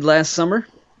What You Did Last Summer.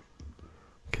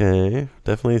 Okay,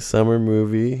 definitely a summer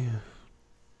movie.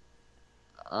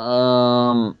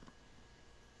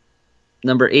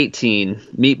 Number 18,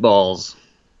 Meatballs.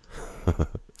 Of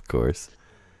course.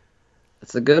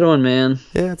 It's a good one, man.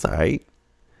 Yeah, it's alright.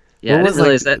 Yeah, I What didn't was,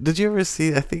 realize like, that. Did you ever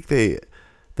see? I think they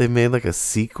made like a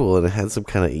sequel and it had some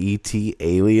kind of ET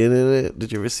alien in it.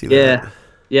 Did you ever see that?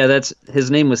 Yeah, that's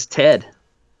his name was Ted.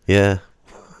 Yeah.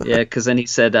 Yeah, because then he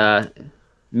said,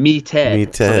 "Me Ted." Me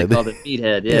So they Ted. called it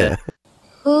Meathead. Yeah.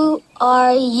 Who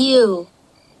are you?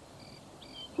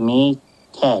 Me,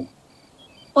 Ted.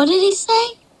 What did he say?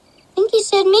 I think he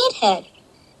said meathead.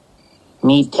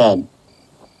 Me, Ted.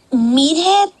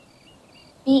 Meathead?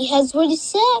 Meathead's what he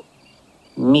said.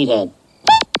 Meathead.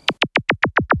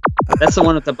 That's the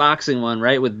one with the boxing one,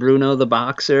 right? With Bruno the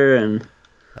boxer, and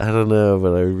I don't know,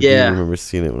 but I do remember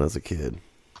seeing it when I was a kid.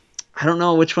 I don't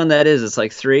know which one that is. It's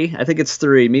like 3. I think it's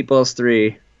 3. Meatballs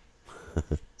 3.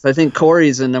 So I think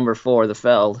Corey's in number 4, the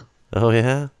Feld. Oh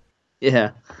yeah.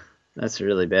 Yeah, that's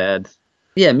really bad.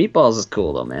 Yeah, Meatballs is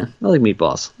cool though, man. I like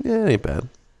Meatballs. Yeah, it ain't bad.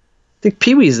 I think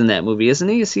Pee Wee's in that movie, isn't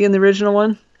he? Is he in the original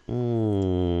one?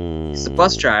 He's the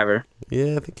bus driver.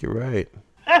 Yeah, I think you're right.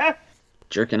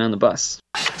 Jerking on the bus.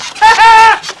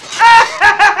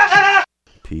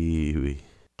 Pee Wee.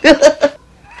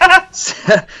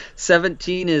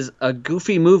 17 is A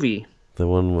Goofy Movie. The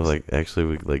one with like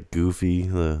Goofy,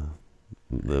 the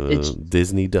It's-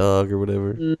 Disney dog or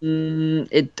whatever.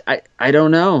 I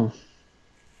don't know.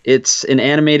 It's an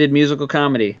animated musical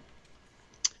comedy.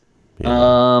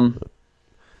 Yeah.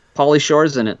 Pauly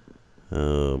Shore's in it.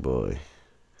 Oh boy.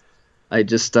 I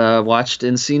just watched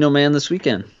Encino Man this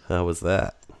weekend. How was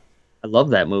that? I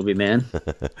love that movie, man.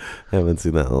 I haven't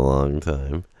seen that in a long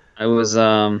time. I was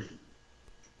I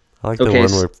like the Okay,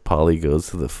 one where Polly goes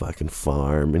to the fucking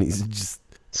farm and he's just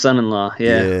son-in-law,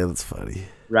 yeah, that's funny.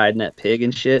 riding that pig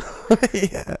and shit.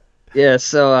 Yeah. Yeah,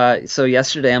 so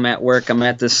yesterday I'm at work. I'm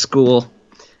at this school,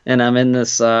 and I'm in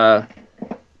this.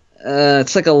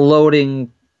 It's like a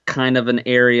loading kind of an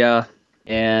area,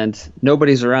 and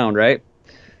nobody's around, right?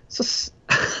 So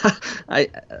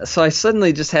I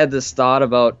suddenly just had this thought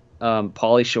about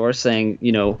Pauly Shore saying,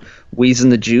 wheezing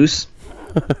the juice.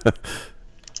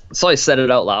 So I said it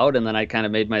out loud, and then I kind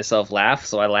of made myself laugh.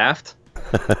 So I laughed,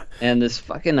 and this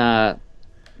fucking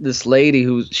this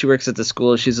lady she works at the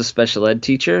school, she's a special ed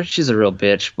teacher. She's a real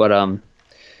bitch, but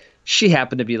she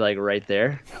happened to be like right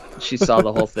there. She saw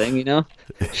the whole thing,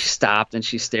 She stopped and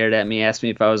she stared at me, asked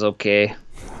me if I was okay.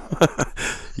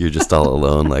 You're just all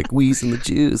alone, like wheezing the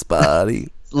juice, buddy.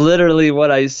 literally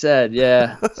what I said.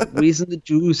 Yeah, squeezing the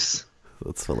juice.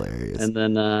 That's hilarious. And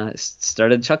then I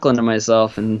started chuckling to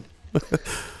myself, and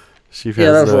she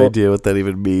has no idea what that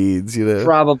even means, you know?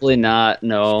 Probably not.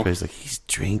 No. She's like, he's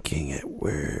drinking at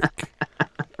work.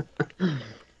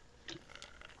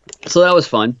 So that was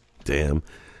fun. Damn.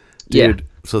 Dude, yeah.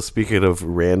 So speaking of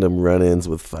random run-ins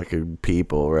with fucking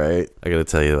people, right? I gotta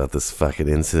tell you about this fucking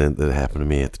incident that happened to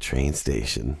me at the train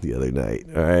station the other night,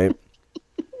 all right?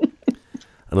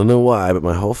 I don't know why, but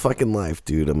my whole fucking life,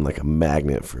 dude, I'm like a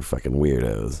magnet for fucking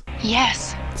weirdos.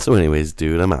 Yes. So anyways,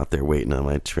 dude, I'm out there waiting on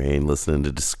my train, listening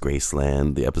to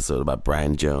Disgraceland, the episode about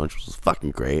Brian Jones, which was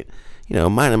fucking great. You know,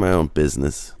 minding my own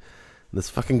business. This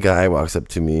fucking guy walks up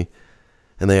to me,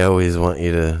 and they always want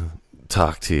you to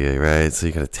talk to you, right? So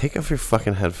you gotta take off your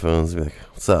fucking headphones and be like,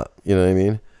 what's up? You know what I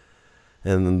mean?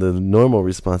 And then the normal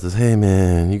response is, hey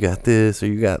man, you got this or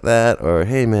you got that, or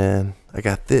hey man, I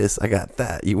got this, I got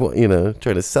that. You want, you know,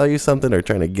 trying to sell you something or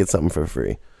trying to get something for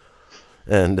free.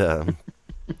 And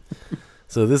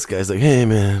so this guy's like, hey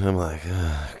man. I'm like,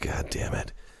 oh, god damn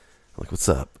it. I'm like, what's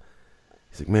up?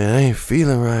 He's like, man, I ain't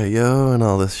feeling right, yo, and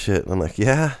all this shit. And I'm like,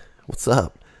 yeah, what's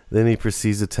up? Then he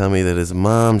proceeds to tell me that his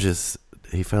mom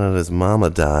he found out his mama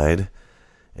died,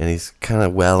 and he's kind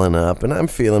of welling up, and I'm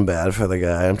feeling bad for the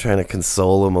guy. I'm trying to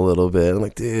console him a little bit. I'm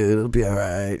like, dude, it'll be all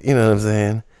right. You know what I'm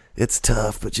saying? It's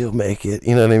tough, but you'll make it.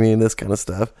 You know what I mean? This kind of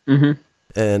stuff. Mm-hmm.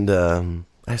 And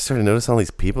I started noticing all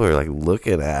these people are like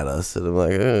looking at us, and I'm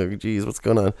like, oh, geez, what's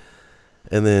going on?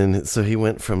 And then, so he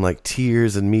went from like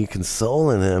tears and me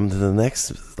consoling him to the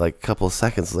next like couple of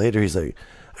seconds later, he's like,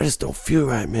 I just don't feel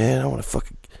right, man. I want to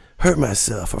fucking hurt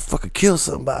myself or fucking kill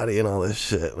somebody and all this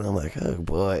shit. And I'm like, oh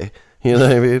boy, you know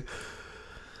what I mean?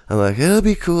 I'm like, it'll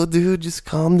be cool, dude. Just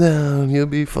calm down. You'll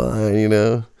be fine, you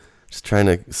know? Just trying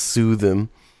to soothe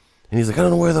him. And he's like, I don't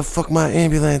know where the fuck my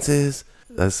ambulance is.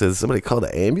 I said, somebody called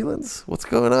an ambulance? What's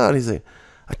going on? He's like,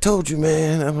 I told you,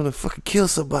 man, I'm gonna fucking kill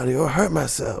somebody or hurt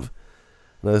myself.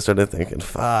 And I started thinking,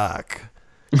 fuck.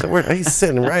 So he's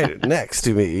sitting right next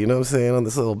to me, you know what I'm saying, on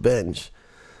this little bench.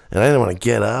 And I didn't want to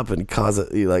get up and cause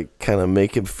it, like, kind of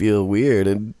make him feel weird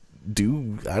and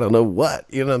do, I don't know what,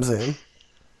 you know what I'm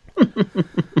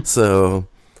saying? So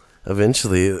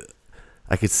eventually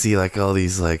I could see like all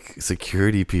these like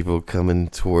security people coming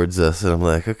towards us, and I'm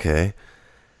like, okay.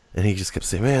 And he just kept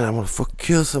saying, man, I want to fucking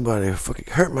kill somebody or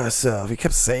fucking hurt myself. He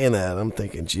kept saying that. I'm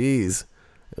thinking, geez,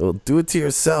 well, do it to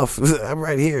yourself. I'm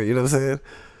right here, you know what I'm saying?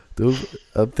 Dude,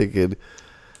 I'm thinking,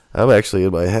 I'm actually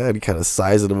in my head kind of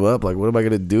sizing him up. Like, what am I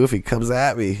going to do if he comes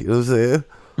at me? You know what I'm saying?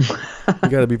 You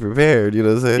got to be prepared. You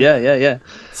know what I'm saying? Yeah.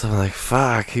 So I'm like,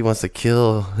 fuck, he wants to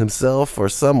kill himself or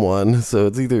someone. So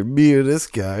it's either me or this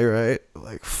guy, right?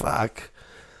 Like, fuck.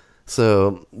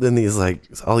 So then these, like,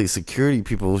 all these security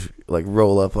people, like,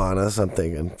 roll up on us. I'm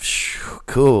thinking,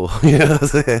 cool. You know what I'm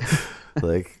saying?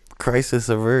 Like, crisis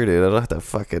averted. I don't have to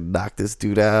fucking knock this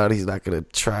dude out. He's not going to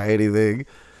try anything.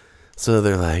 So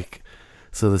they're like,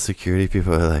 so the security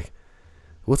people are like,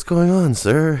 what's going on,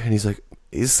 sir? And he's like,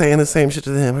 he's saying the same shit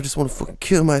to them. I just want to fucking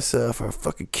kill myself or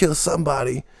fucking kill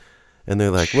somebody. And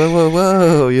they're like,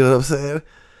 whoa. You know what I'm saying?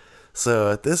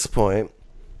 So at this point,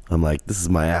 I'm like, this is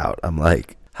my out. I'm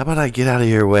like, how about I get out of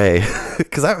your way?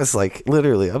 Because I was like,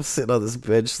 literally, I'm sitting on this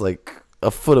bench like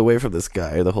a foot away from this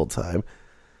guy the whole time.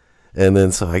 And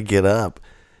then so I get up,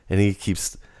 and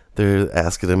they're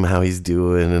asking him how he's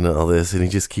doing and all this, and he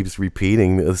just keeps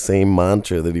repeating the same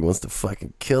mantra that he wants to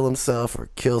fucking kill himself or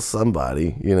kill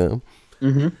somebody, you know?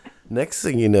 Mm-hmm. Next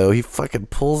thing you know, he fucking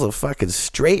pulls a fucking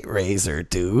straight razor,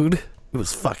 dude. It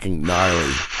was fucking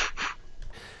gnarly.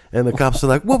 And the cops are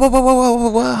like,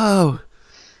 whoa.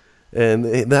 And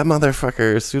that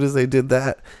motherfucker, as soon as they did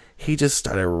that, he just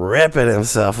started ripping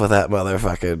himself with that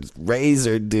motherfucking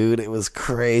razor, dude. It was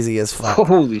crazy as fuck.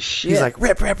 Holy shit. He's like,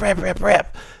 rip.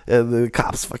 And the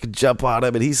cops fucking jump on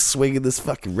him, and he's swinging this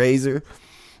fucking razor.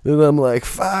 And I'm like,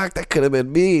 fuck, that could have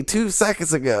been me 2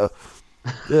 seconds ago.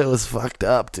 It was fucked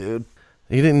up, dude.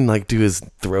 He didn't, like, do his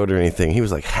throat or anything. He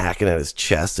was, like, hacking at his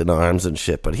chest and arms and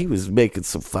shit, but he was making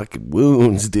some fucking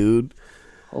wounds, dude.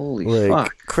 Holy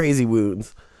fuck. Crazy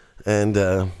wounds.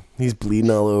 And he's bleeding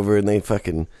all over, and they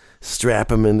fucking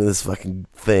strap him into this fucking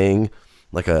thing,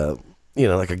 what do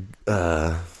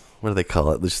they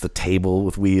call it? Just a table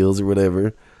with wheels or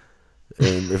whatever.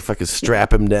 And they fucking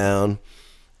strap him down.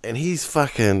 And he's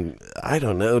fucking, I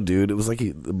don't know, dude. It was like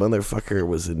the motherfucker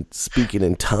was speaking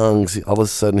in tongues. All of a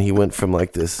sudden, he went from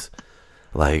like this,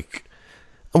 like,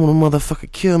 I want to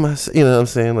motherfucker kill myself. You know what I'm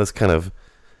saying? This kind of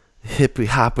hippy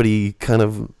hoppity kind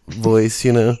of voice,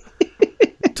 you know?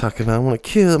 Talking about, I want to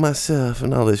kill myself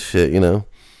and all this shit, you know?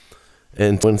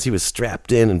 And once he was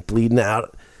strapped in and bleeding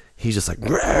out, he's just like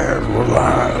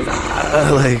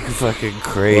fucking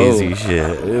crazy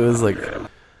shit. It was like,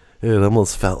 it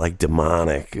almost felt like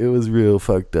demonic. It was real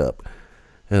fucked up.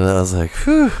 And I was like,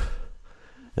 whew.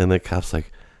 And the cop's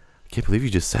like, I can't believe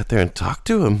you just sat there and talked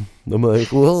to him. I'm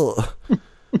like, well,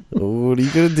 what are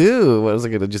you gonna do? What, was I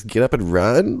gonna just get up and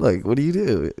run? Like, what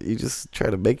do? You just try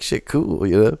to make shit cool,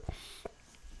 you know?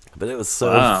 But it was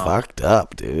so fucked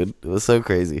up, dude. It was so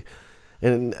crazy.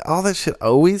 And all that shit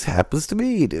always happens to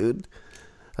me, dude.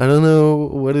 I don't know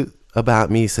what it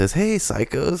about me says, hey,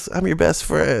 psychos, I'm your best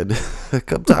friend.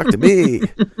 Come talk to me.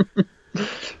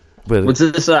 But was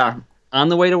this on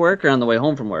the way to work or on the way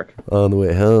home from work? On the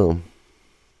way home.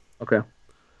 Okay.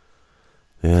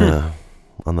 Yeah,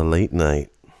 on the late night.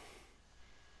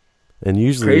 And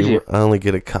usually Crazy. I only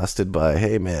get accosted by,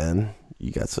 hey, man,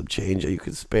 you got some change that you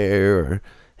could spare? Or,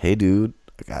 hey, dude,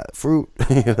 I got fruit.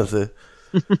 You know,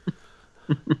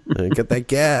 get that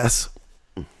gas.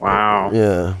 Wow.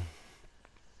 Yeah.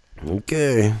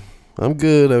 Okay. I'm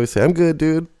good. I would say, I'm good,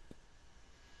 dude.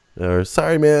 Or,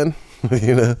 sorry, man.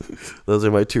 You know, those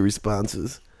are my two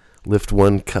responses. Lift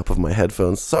one cup of my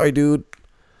headphones. Sorry, dude.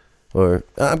 Or,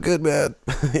 I'm good, man.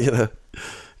 You know,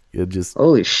 you just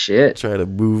holy shit. Try to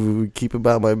move, keep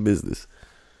about my business.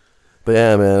 But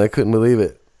yeah, man, I couldn't believe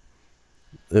it.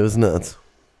 It was nuts.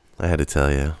 I had to tell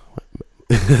you.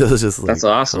 It was just like, that's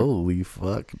awesome. Holy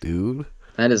fuck, dude.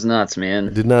 That is nuts, man.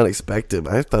 I did not expect him.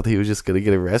 I thought he was just going to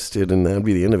get arrested and that would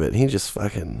be the end of it. He just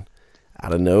fucking,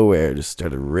 out of nowhere, just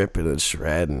started ripping and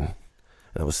shredding.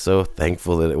 I was so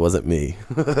thankful that it wasn't me.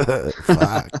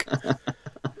 Fuck.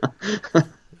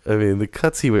 I mean, the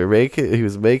cuts he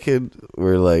was making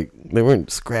were like, they weren't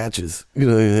scratches. You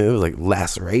know, it was like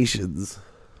lacerations.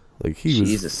 Like, he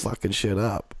was fucking shit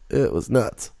up. It was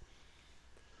nuts.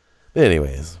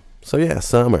 Anyways, so yeah,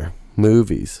 summer,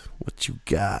 movies, what you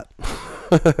got?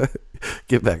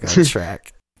 Get back on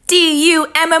track. DUMMYROOM.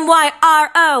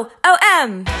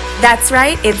 That's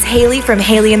right, it's Haley from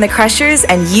Haley and the Crushers,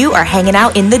 and you are hanging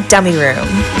out in the dummy room.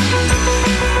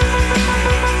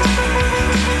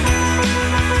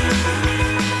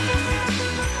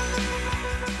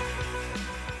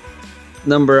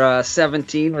 Number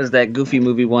 17 was that Goofy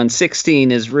movie one.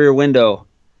 16 is Rear Window.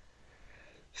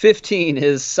 15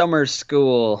 is Summer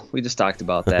School. We just talked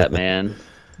about that, man.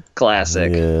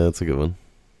 Classic. Yeah, that's a good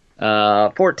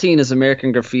one. 14 is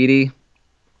American Graffiti.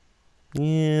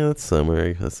 Yeah, that's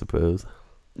summer, I suppose.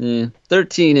 Yeah.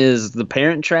 13 is The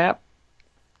Parent Trap.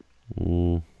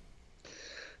 Mm.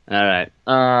 All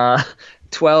right.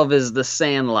 12 is The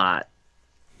Sandlot.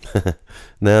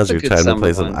 Now's That's a your good time to summer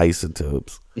play some one.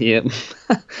 Isotopes. Yep.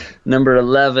 Number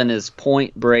 11 is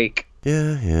Point Break.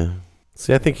 Yeah.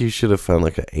 See, I think you should have found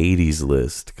like an 80s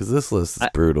list, because this list is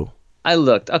brutal. I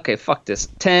looked. Okay, fuck this.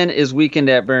 10 is Weekend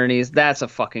at Bernie's. That's a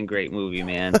fucking great movie,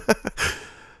 man.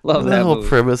 Love the that whole movie.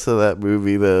 premise of that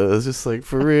movie, though, is just like,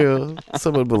 for real,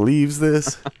 someone believes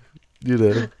this, you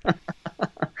know.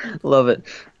 Love it.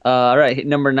 All right,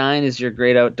 number 9 is Your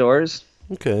Great Outdoors.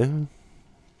 Okay.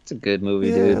 It's a good movie,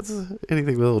 Yeah, dude. it's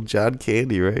anything with little John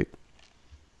Candy, right?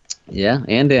 Yeah,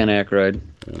 and Dan Aykroyd.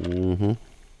 Mm-hmm.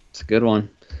 It's a good one.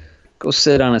 Go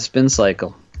sit on a spin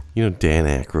cycle. You know, Dan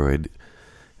Aykroyd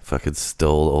fucking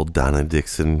stole old Donna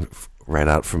Dixon right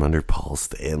out from under Paul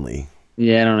Stanley.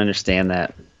 Yeah, I don't understand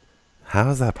that. How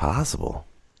is that possible?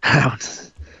 I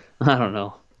don't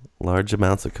know. Large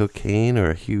amounts of cocaine or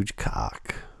a huge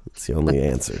cock? That's the only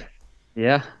answer.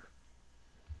 Yeah.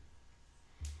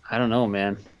 I don't know,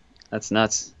 man. That's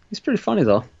nuts. He's pretty funny,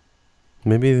 though.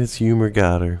 Maybe this humor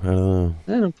got her. I don't know.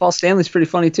 Yeah, Paul Stanley's pretty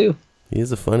funny, too. He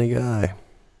is a funny guy.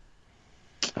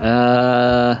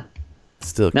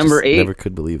 Still, number 8. Never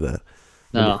could believe that.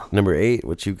 No. Number 8,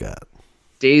 what you got?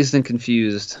 Dazed and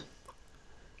Confused.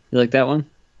 You like that one?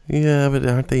 Yeah, but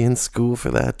aren't they in school for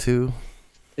that, too?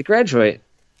 They graduate.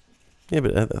 Yeah,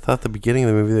 but I thought the beginning of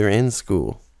the movie they were in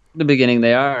school. The beginning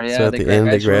they are, yeah. So at the end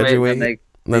they graduate? They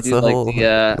That's do the like whole... the,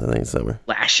 that ain't summer.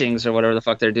 lashings or whatever the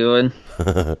fuck they're doing.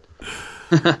 I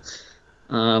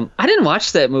didn't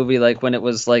watch that movie like when it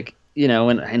was like, you know,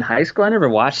 in high school. I never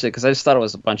watched it because I just thought it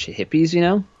was a bunch of hippies, you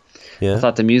know? Yeah. I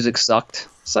thought the music sucked.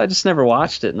 So I just never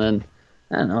watched it. And then,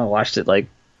 I don't know, I watched it like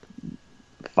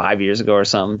 5 years ago or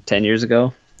something, 10 years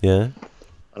ago. Yeah.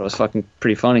 Thought it was fucking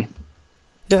pretty funny.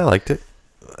 Yeah, I liked it.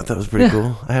 I thought it was pretty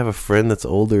cool. I have a friend that's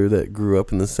older that grew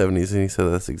up in the 70s, and he said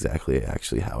that's exactly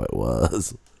actually how it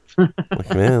was.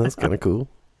 Like, man, that's kind of cool.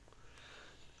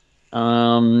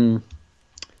 Number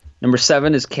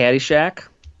 7 is Caddyshack.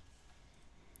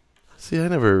 See,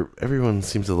 everyone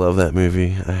seems to love that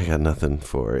movie. I got nothing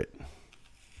for it.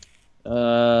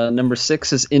 Number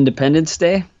 6 is Independence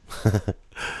Day.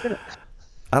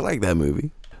 I like that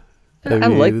movie. I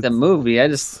like the movie. I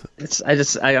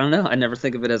don't know. I never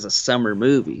think of it as a summer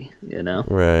movie, you know?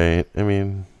 Right. I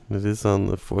mean, it is on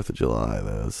the 4th of July,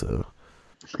 though, so.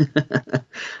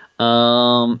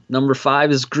 Number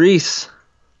 5 is Grease.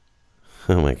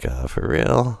 Oh my God, for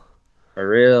real? For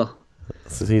real.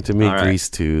 See, to me, Grease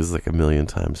 2 is like a million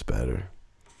times better.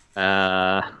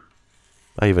 I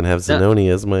even have Zanoni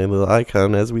as my little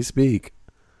icon as we speak.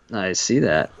 I see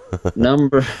that.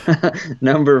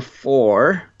 Number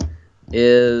 4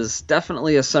 is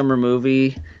definitely a summer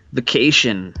movie,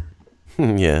 Vacation.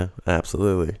 Yeah,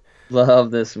 absolutely.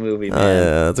 Love this movie, man.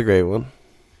 Yeah, that's a great one.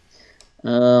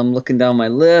 Looking down my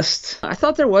list, I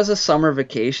thought there was a summer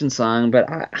vacation song, but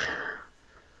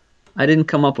I didn't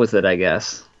come up with it, I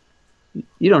guess.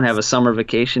 You don't have a summer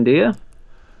vacation, do you?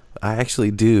 I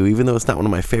actually do, even though it's not one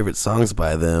of my favorite songs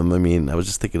by them. I mean, I was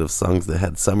just thinking of songs that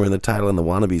had summer in the title, and the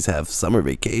Wannabes have Summer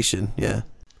Vacation. Yeah.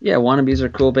 Yeah, Wannabes are a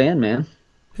cool band, man.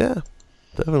 Yeah,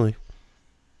 definitely.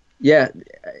 Yeah,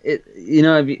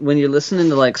 when you're listening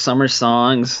to like summer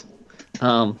songs,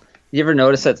 you ever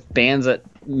notice that bands that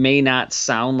may not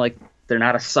sound like they're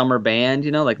not a summer band,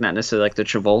 like not necessarily like the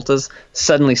Travoltas,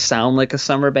 suddenly sound like a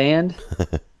summer band?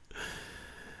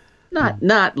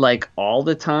 Not like all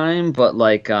the time, but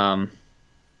like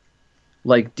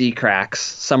D-Cracks.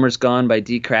 Summer's Gone by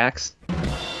D-Cracks.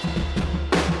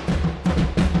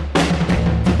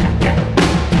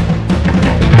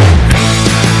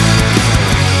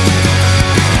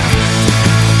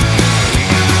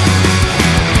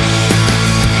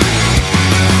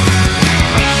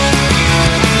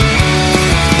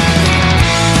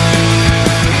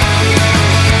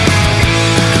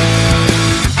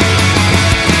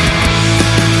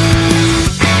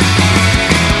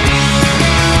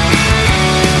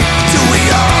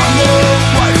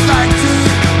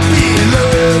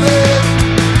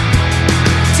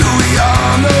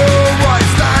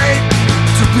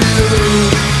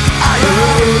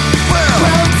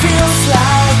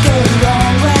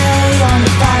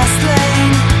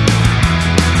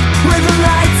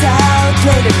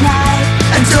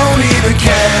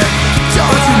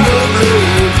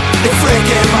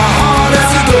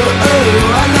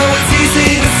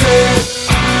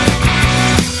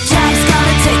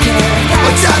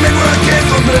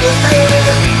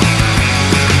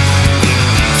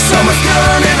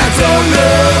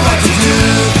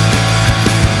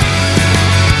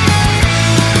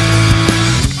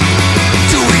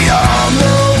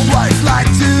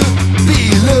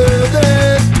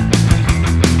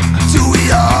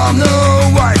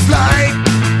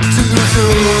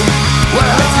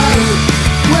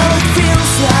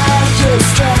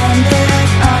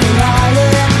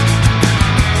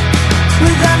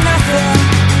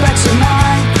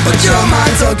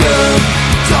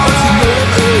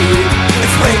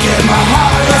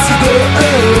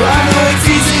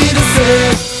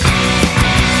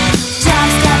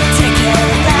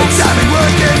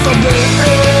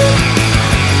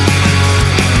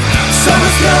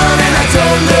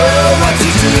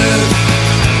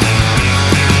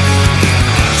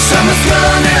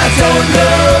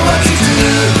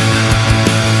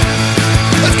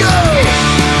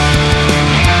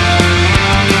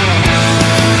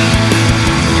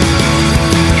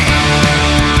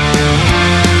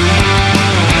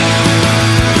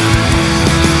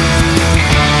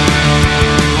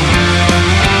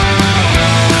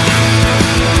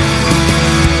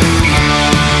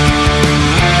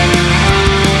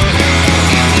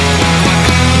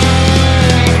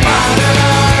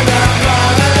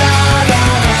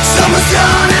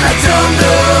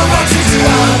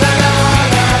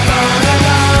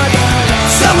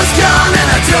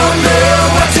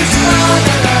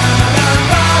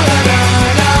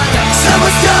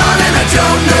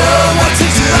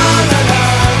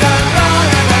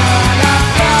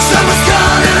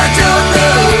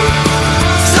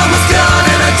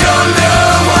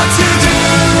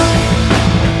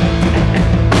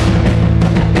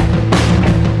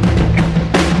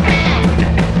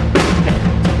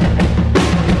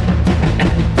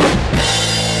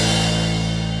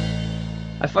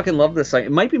 Fucking love this song.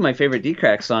 It might be my favorite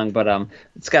D-Crack song, but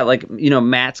it's got like,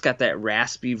 Matt's got that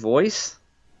raspy voice.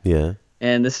 Yeah.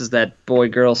 And this is that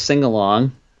boy-girl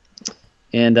sing-along.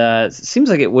 And it seems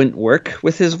like it wouldn't work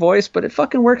with his voice, but it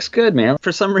fucking works good, man.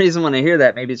 For some reason, when I hear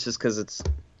that, maybe it's just because it's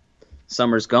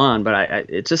Summer's Gone, but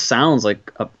it just sounds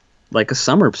like a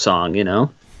summer song,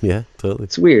 Yeah, totally.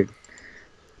 It's weird.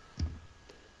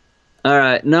 All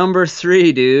right, number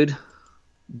 3, dude.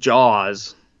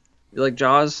 Jaws. You like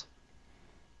Jaws?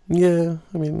 Yeah,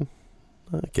 I mean,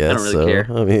 I guess I don't really care.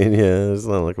 I mean, yeah, it's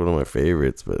not like one of my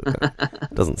favorites, but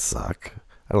it doesn't suck.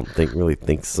 I don't really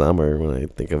think summer when I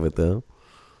think of it though.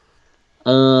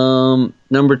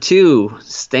 Number 2,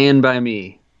 Stand By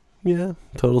Me. Yeah,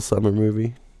 total summer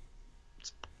movie.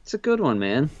 It's a good one,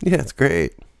 man. Yeah, it's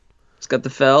great. It's got the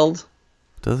Feld.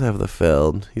 It does have the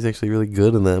Feld. He's actually really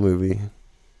good in that movie.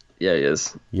 Yeah, he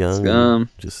is. Young,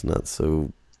 just not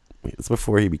so. It's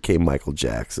before he became Michael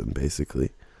Jackson, basically.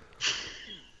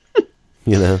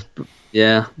 You know?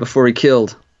 Yeah, before he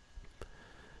killed.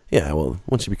 Yeah, well,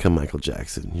 once you become Michael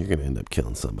Jackson, you're gonna end up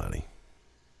killing somebody.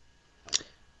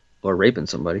 Or raping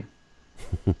somebody.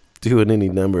 Doing any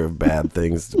number of bad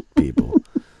things to people.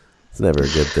 It's never a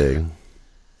good thing.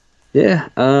 Yeah.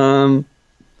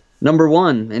 Number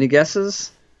 1, any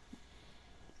guesses?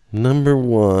 Number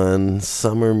 1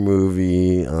 summer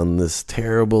movie on this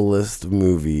terrible list of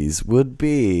movies would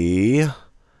be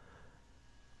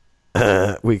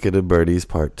Weekend at Bernie's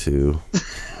Part 2.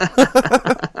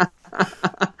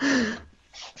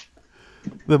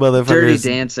 The motherfuckers. Dirty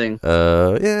Dancing.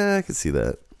 Yeah, I can see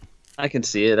that. I can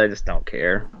see it. I just don't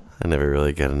care. I never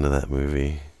really got into that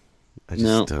movie. I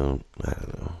just don't. I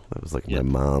don't know. That was like my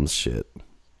mom's shit.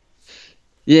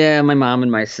 Yeah, my mom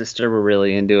and my sister were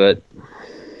really into it.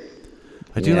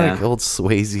 I do like old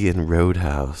Swayze and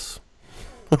Roadhouse.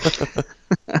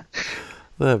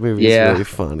 That movie is really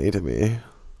funny to me.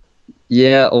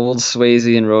 Yeah, old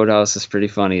Swayze and Roadhouse is pretty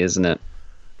funny, isn't it?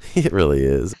 It really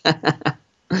is.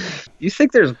 You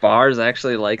think there's bars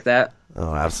actually like that?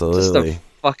 Oh, absolutely. Just a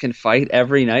fucking fight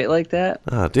every night like that?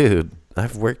 Oh, dude,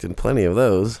 I've worked in plenty of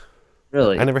those.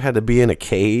 Really? I never had to be in a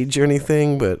cage or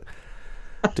anything, but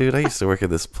dude, I used to work at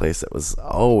this place that was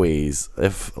always,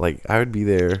 I would be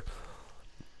there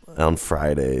on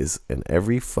Fridays, and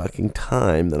every fucking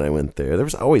time that I went there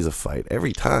was always a fight.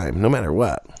 Every time, no matter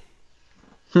what.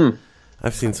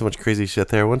 I've seen so much crazy shit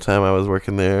there. One time I was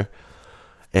working there,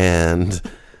 and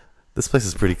this place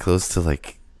is pretty close to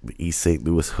like the East St.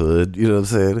 Louis hood, you know what I'm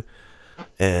saying?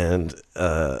 And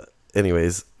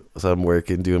anyways, so I'm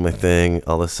working, doing my thing.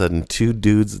 All of a sudden, 2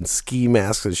 dudes in ski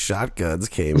masks and shotguns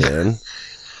came in,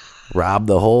 robbed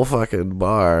the whole fucking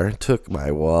bar, took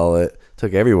my wallet,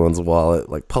 took everyone's wallet,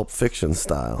 like Pulp Fiction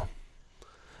style,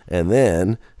 and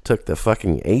then took the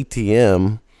fucking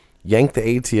ATM, yanked the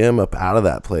ATM up out of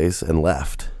that place, and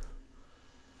left.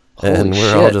 And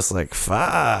we're all just like,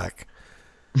 fuck.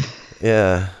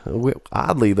 Yeah.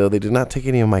 Oddly, though, they did not take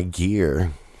any of my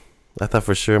gear. I thought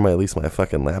for sure at least my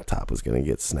fucking laptop was going to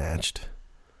get snatched.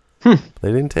 They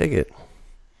didn't take it.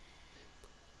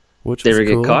 Which Did you was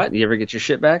ever cool. get caught? You ever get your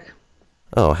shit back?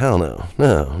 Oh, hell no.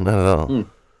 No, not at all.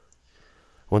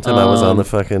 One time I was on the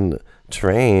fucking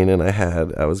train, and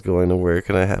I was going to work,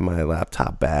 and I had my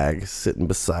laptop bag sitting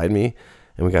beside me,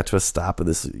 and we got to a stop, and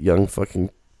this young fucking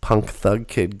punk thug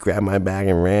kid grabbed my bag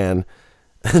and ran,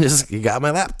 and he got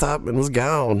my laptop and was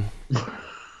gone.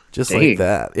 Just like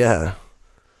that, yeah.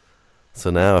 So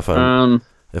now if I'm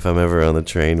ever on the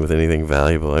train with anything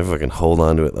valuable, I fucking hold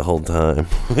on to it the whole time.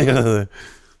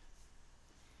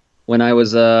 When I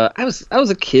was a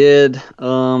kid,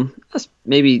 I was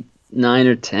maybe 9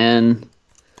 or 10,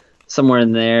 somewhere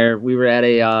in there. We were at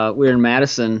we were in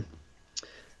Madison.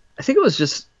 I think it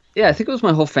was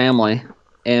my whole family,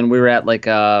 and we were at like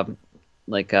a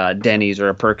Denny's or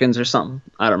a Perkins or something.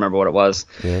 I don't remember what it was.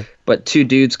 Yeah. But 2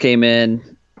 dudes came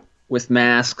in with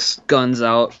masks, guns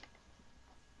out,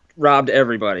 robbed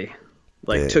everybody.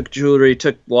 Like, took jewelry,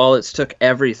 took wallets, took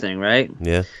everything, right?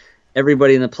 Yeah.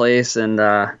 Everybody in the place, and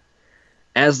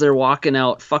as they're walking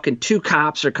out, fucking 2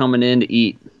 cops are coming in to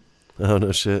eat. Oh,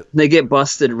 no shit. They get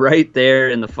busted right there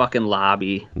in the fucking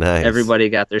lobby. Nice. Everybody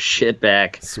got their shit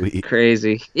back. Sweet.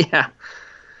 Crazy. Yeah.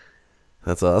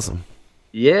 That's awesome.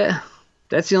 Yeah.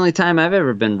 That's the only time I've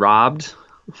ever been robbed.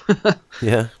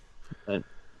 Yeah. But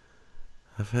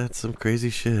I've had some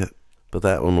crazy shit. But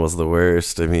that one was the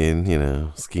worst. I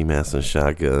mean, ski masks and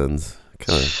shotguns.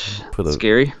 Kind of put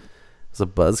scary. It was a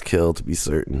buzzkill, to be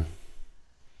certain.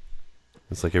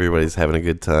 It's like everybody's having a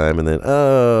good time, and then,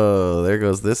 oh, there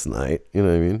goes this night. You know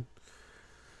what I mean?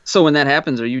 So when that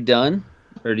happens, are you done?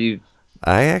 Or do you...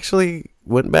 I actually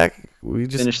went back. We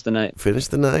just finished the night.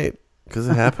 Finished the night. Because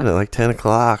it happened at like 10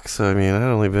 o'clock. So, I mean, I'd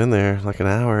only been there like an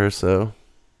hour or so.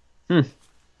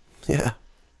 Yeah.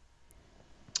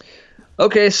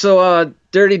 Okay, so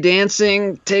Dirty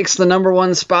Dancing takes the number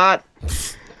 1 spot.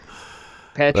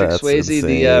 Patrick That's Swayze, insane.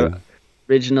 the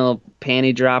original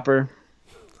panty dropper.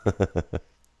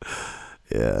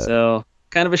 Yeah. So,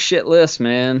 kind of a shit list,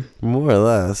 man. More or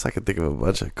less. I could think of a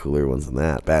bunch of cooler ones than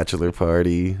that. Bachelor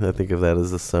Party. I think of that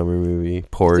as a summer movie.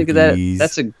 Porky's. Think of that.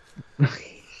 That's a...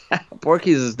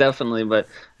 Porky's is definitely, but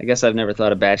I guess I've never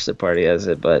thought of Bachelor Party as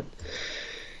it, but...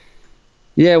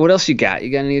 Yeah, what else you got? You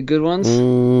got any good ones?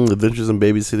 Adventures in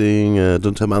Babysitting.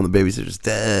 Don't Tell Mom the Babysitter's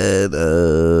Dead.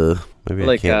 Maybe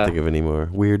I can't think of any more.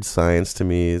 Weird Science to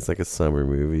me is like a summer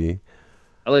movie.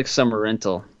 I like Summer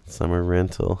Rental. Summer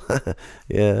Rental.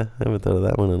 Yeah, I haven't thought of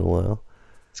that one in a while.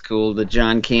 It's cool. The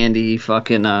John Candy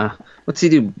fucking, what's he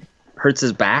do? Hurts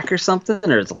his back or something?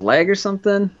 Or his leg or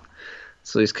something?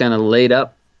 So he's kind of laid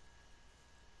up.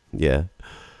 Yeah.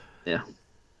 Yeah.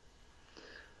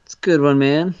 It's a good one,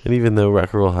 man. And even though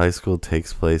Rock and Roll High School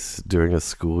takes place during a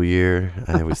school year,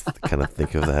 I always kind of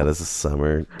think of that as a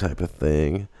summer type of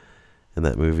thing. And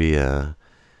that movie,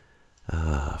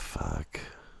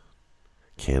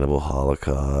 Cannibal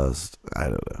Holocaust. I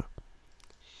don't know.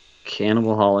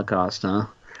 Cannibal Holocaust, huh?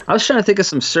 I was trying to think of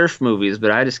some surf movies,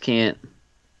 but I just can't.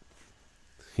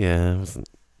 Yeah,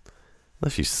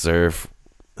 unless you surf,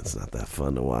 it's not that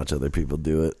fun to watch other people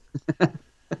do it.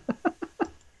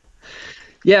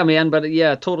 Yeah, man, but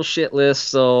yeah, total shit list.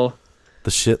 So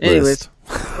the shit anyways, list.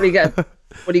 What do you got?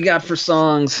 What do you got for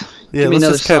songs? Yeah,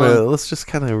 let's just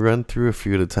kind of run through a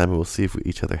few at a time, and we'll see if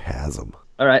each other has them.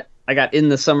 All right, I got "In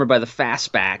the Summer" by the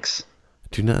Fastbacks.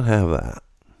 Do not have that.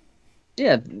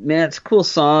 Yeah, man, it's a cool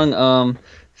song.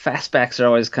 Fastbacks are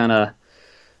always kind of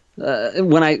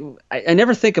when I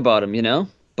never think about them, you know,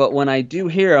 but when I do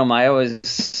hear them, I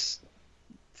always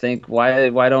think, why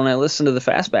don't I listen to the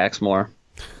Fastbacks more?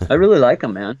 I really like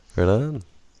them, man. Right on.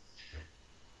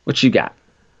 What you got?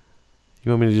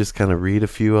 You want me to just kind of read a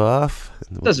few off?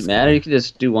 Doesn't matter. You can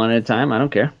just do one at a time. I don't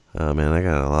care. Oh man, I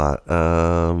got a lot.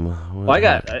 I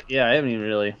haven't even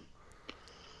really.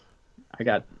 I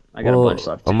got a bunch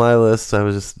left. On my list, I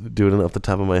was just doing it off the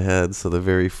top of my head. So the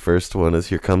very first one is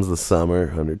 "Here Comes the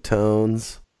Summer,"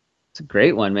 Undertones. It's a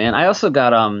great one, man. I also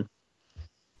got the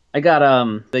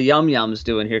Yum Yums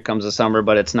doing "Here Comes the Summer,"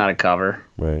 but it's not a cover.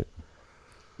 Right.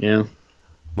 Yeah.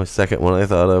 My second one I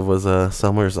thought of was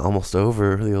 "Summer's Almost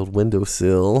Over," the old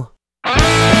Windowsill.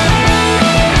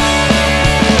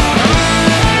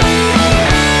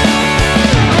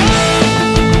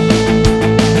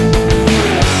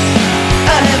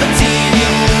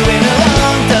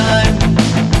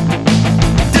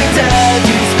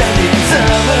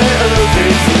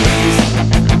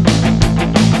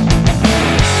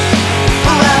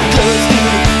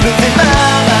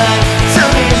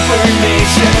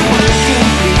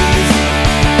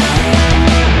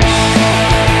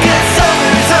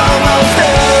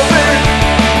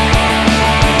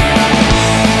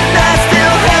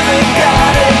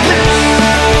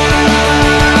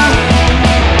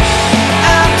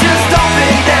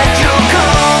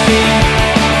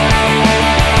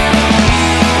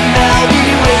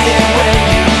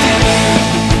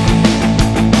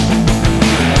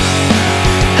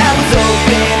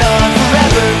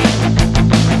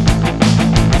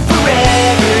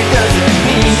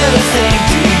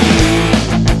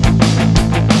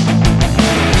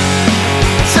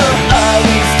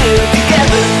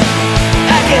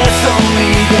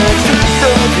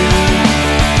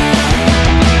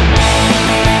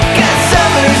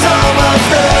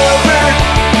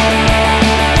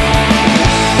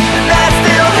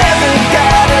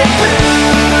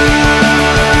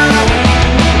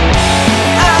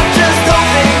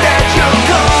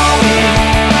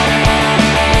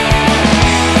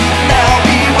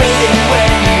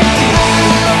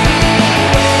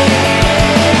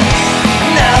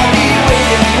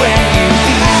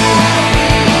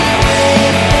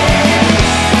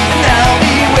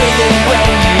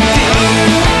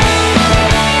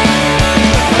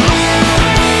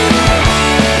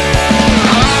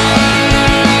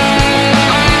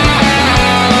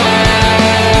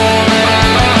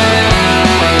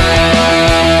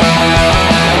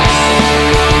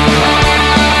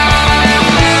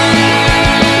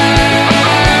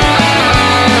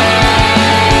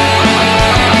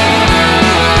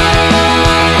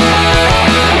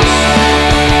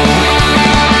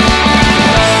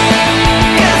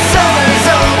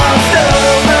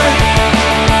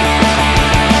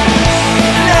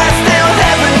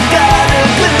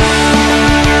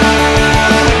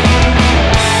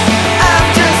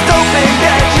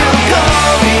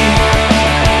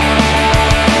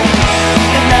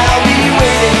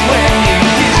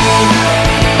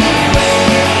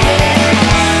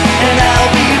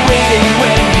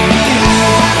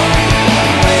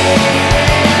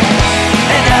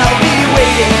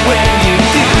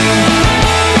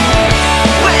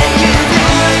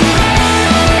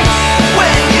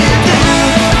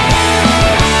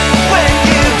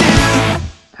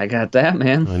 I got that,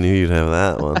 man. I knew you'd have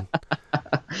that one.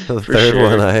 The For third sure.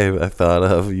 one I thought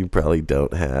of, you probably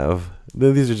don't have.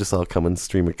 These are just all coming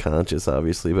stream of conscious,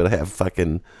 obviously, but I have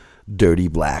fucking Dirty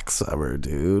Black Summer,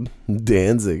 dude.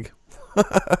 Danzig.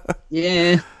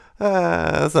 Yeah.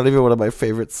 That's not even one of my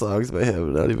favorite songs by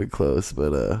him. Not even close,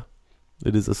 but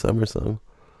it is a summer song.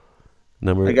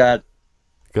 Go ahead.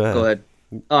 Go ahead.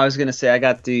 Oh, I was gonna say I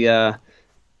got the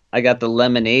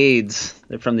Lemonades.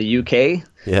 They're from the UK.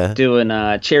 Yeah. Doing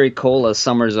Cherry Cola,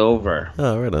 Summer's Over.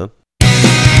 Oh, right on.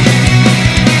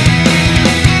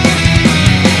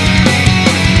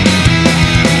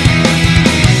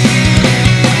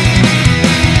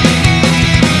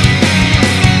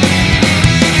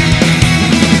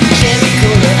 Cherry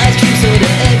cola, ice cream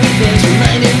soda, everything's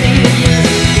reminding me of you.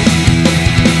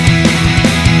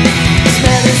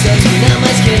 Smelling sucks me on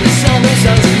my skin, the summer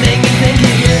songs that make me think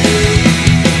of you.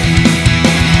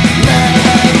 My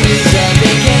heart needs a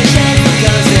vacation from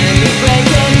constantly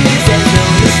breaking, 'cause there's no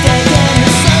mistaking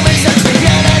the summer songs when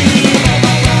you're not here.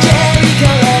 Cherry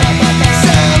cola,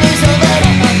 summer's over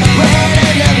when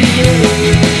I love you.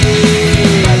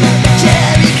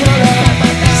 Cherry cola,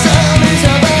 summer's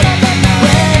over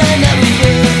when I love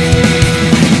you.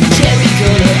 Cherry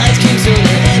cola, ice cream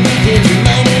soda, everything's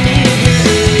reminding me of you.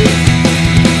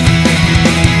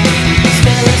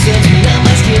 Smelling sucks me on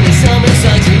my skin, the summer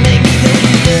songs that make me think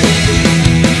of you.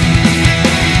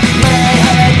 My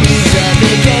heart needs a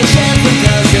vacation from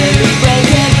constantly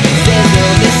breaking, 'cause there's no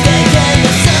mistaking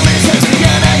the summer songs when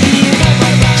you're not here.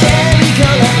 Cherry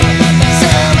cola,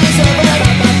 summer's over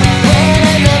when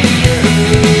I love you.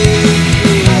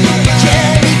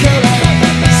 Cherry cola,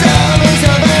 summer's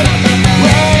over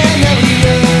when I love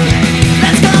you.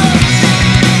 Let's go!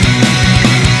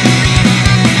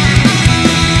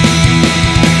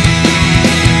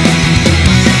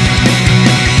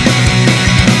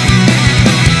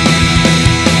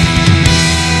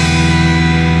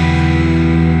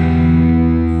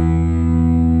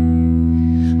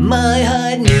 My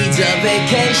heart needs a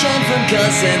vacation from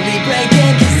constantly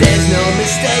breaking, 'cause there's no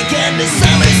mistaking the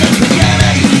summer songs when you're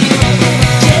not here.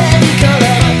 Cherry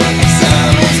cola,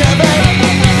 summer's over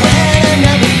when I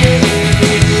love you.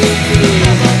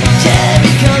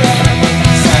 Cherry cola,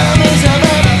 summer's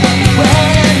over when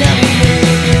I love you.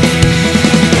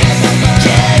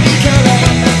 Cherry cola,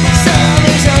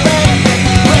 summer's over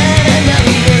when I love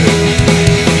you.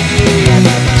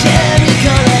 Cherry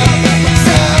cola,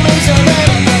 summer's over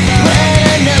when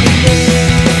I love you.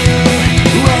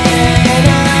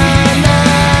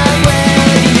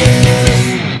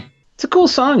 It's a cool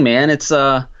song, man. It's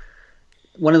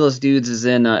one of those dudes is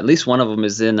in at least one of them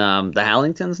is in the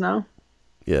Hallingtons now.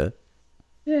 Yeah.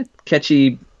 Yeah,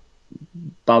 catchy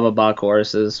ba ba ba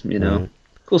choruses, you know.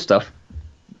 Cool stuff.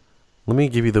 Let me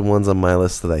give you the ones on my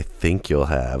list that I think you'll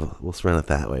have. We'll run it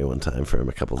that way one time for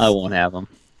a couple. I won't have them.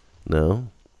 No.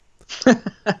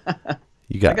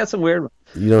 You I got some weird ones.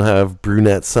 You don't have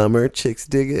Brunette Summer, Chicks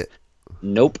Dig It?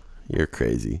 Nope. You're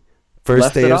crazy. First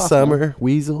Left Day it of off, Summer,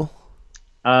 Weasel?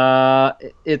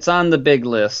 It's on the big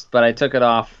list, but I took it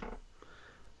off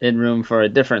in room for a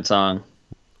different song.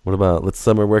 What about Let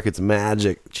Summer Work Its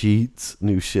Magic, Cheats,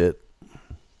 new shit?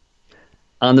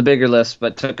 On the bigger list,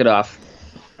 but took it off.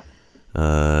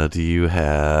 Do you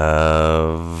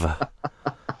have...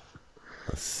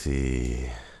 Let's see...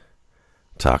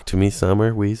 Talk to Me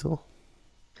Summer, Weasel?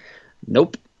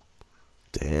 Nope.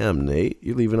 Damn, Nate.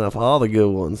 You're leaving off all the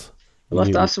good ones. I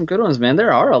left off some good ones, man.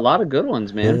 There are a lot of good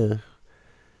ones, man. Yeah.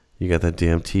 You got that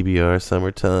damn TBR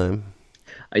Summertime?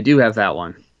 I do have that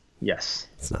one. Yes.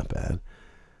 It's not bad.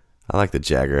 I like the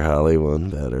Jagger Holly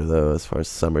one better, though, as far as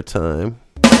Summertime.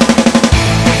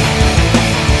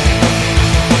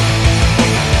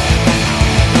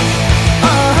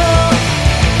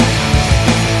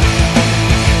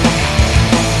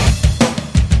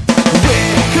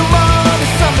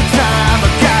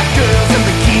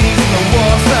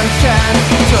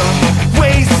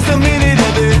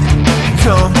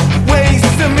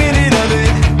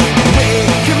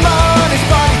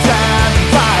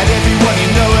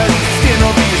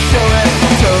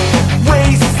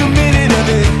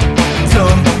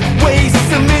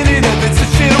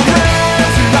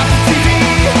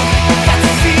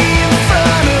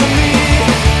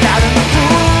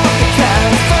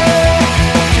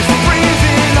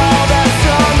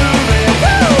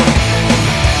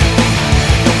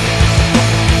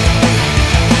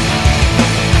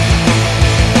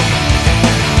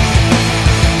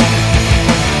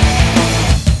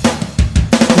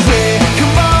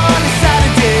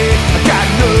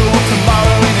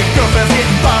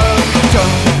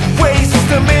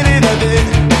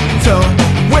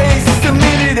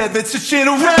 It's a shit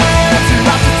around, turn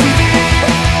off the TV.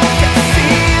 Got the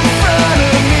scene in front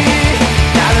of me.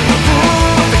 Out in the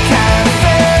pool with the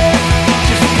cafe,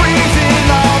 just breathing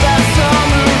all that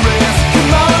summer rest.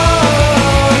 Come on.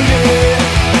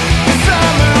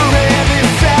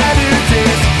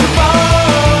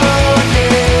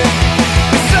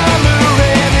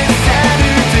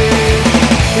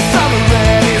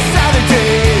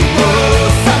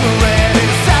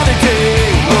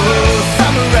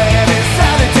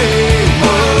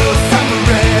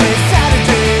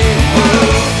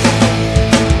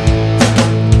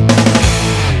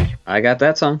 I got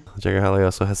that song. Jagger Holly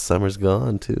also has Summer's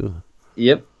Gone, too.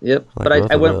 Yep. Like But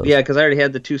I went, because I already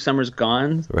had the 2 Summers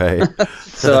Gone. Right.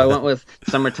 So I went with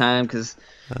Summertime because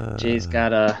Jay's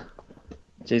got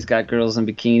Girls in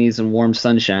Bikinis and Warm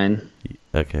Sunshine.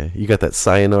 Okay. You got that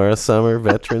Sayonara Summer,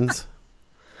 Veterans?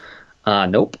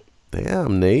 Nope.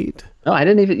 Damn, Nate. No, I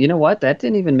didn't even, you know what? That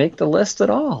didn't even make the list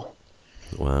at all.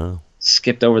 Wow.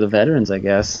 Skipped over the Veterans, I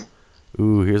guess.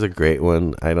 Ooh, here's a great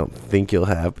one I don't think you'll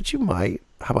have, but you might.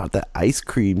 How about that Ice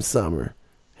Cream Summer?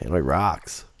 Hanoi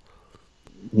Rocks.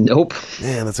 Nope.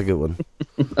 Man, that's a good one.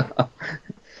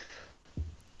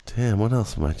 Damn, what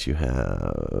else might you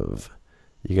have?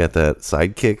 You got that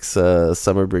Sidekicks,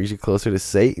 Summer Brings You Closer to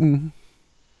Satan?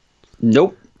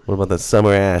 Nope. What about that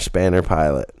Summer Ash Banner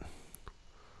Pilot?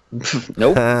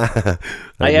 Nope. I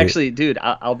actually, dude,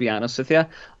 I'll be honest with you.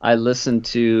 I listened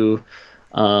to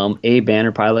a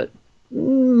Banner Pilot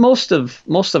most of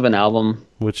an album.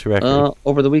 Which record?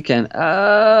 Over the weekend.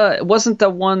 It wasn't the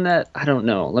one that, I don't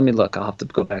know. Let me look. I'll have to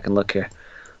go back and look here.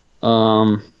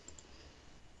 I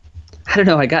don't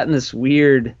know. I got in this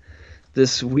weird.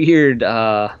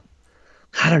 I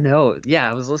don't know. Yeah,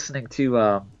 I was listening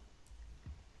to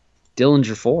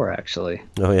Dillinger 4 actually.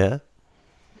 Oh yeah.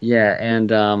 Yeah,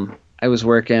 and I was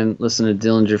working, listening to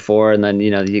Dillinger 4, and then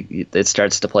it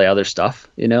starts to play other stuff.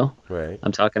 Right.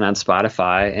 I'm talking on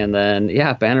Spotify, and then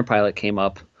Banner Pilot came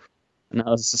up, and I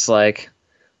was just like,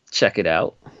 check it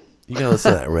out. You gotta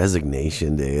listen to that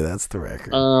Resignation Day. That's the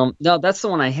record. No, that's the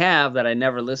one I have that I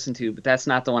never listened to, but that's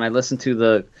not the one I listened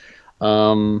to.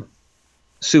 The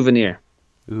Souvenir.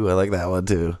 Ooh, I like that one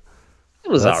too. It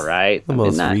was all right. The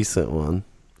most recent one.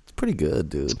 It's pretty good,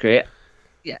 dude. It's great.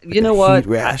 Yeah, you know what? Heat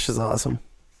Rash is awesome.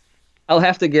 I'll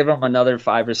have to give them another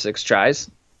 5 or 6 tries,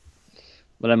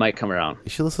 but I might come around. You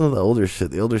should listen to the older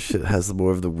shit. The older shit has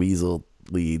more of the Weasel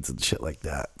leads and shit like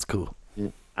that. It's cool.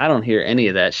 I don't hear any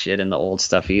of that shit in the old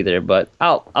stuff either, but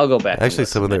I'll go back. Actually,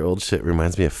 some of their old shit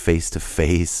reminds me of Face to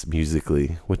Face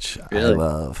musically, which I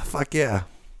love. Fuck yeah.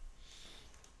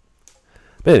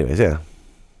 But anyways, yeah.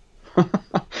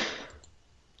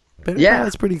 Yeah,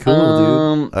 it's pretty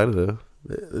cool, dude. I don't know.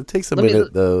 It takes a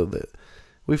minute though.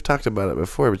 We've talked about it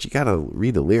before, but you gotta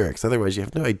read the lyrics, otherwise you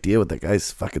have no idea what that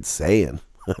guy's fucking saying.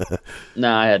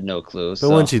 Nah, I had no clue. But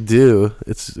once you do,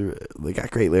 they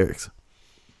got great lyrics.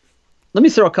 Let me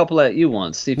throw a couple at you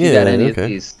once. See if you got any of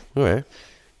these. All right.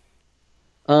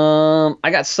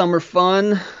 I got Summer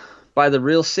Fun by the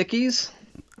Real Sickies.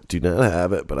 Do not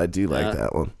have it, but I do like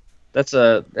that one. That's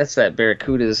that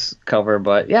Barracudas cover,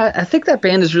 but yeah, I think that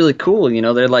band is really cool.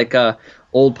 They're like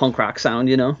old punk rock sound,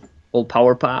 old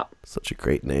power pop. Such a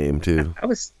great name too. I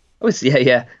always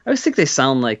think they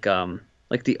sound like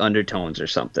the Undertones or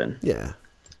something. Yeah.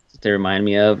 They remind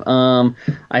me of.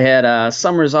 I had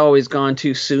Summer's Always Gone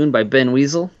Too Soon by Ben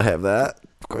Weasel. I have that.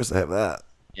 Of course I have that.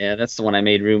 Yeah, that's the one I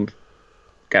made room.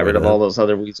 Got rid of all those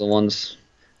other Weasel ones.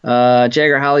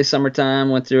 Jagger Holly Summertime,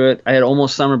 went through it. I had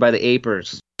Almost Summer by the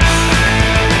Apers.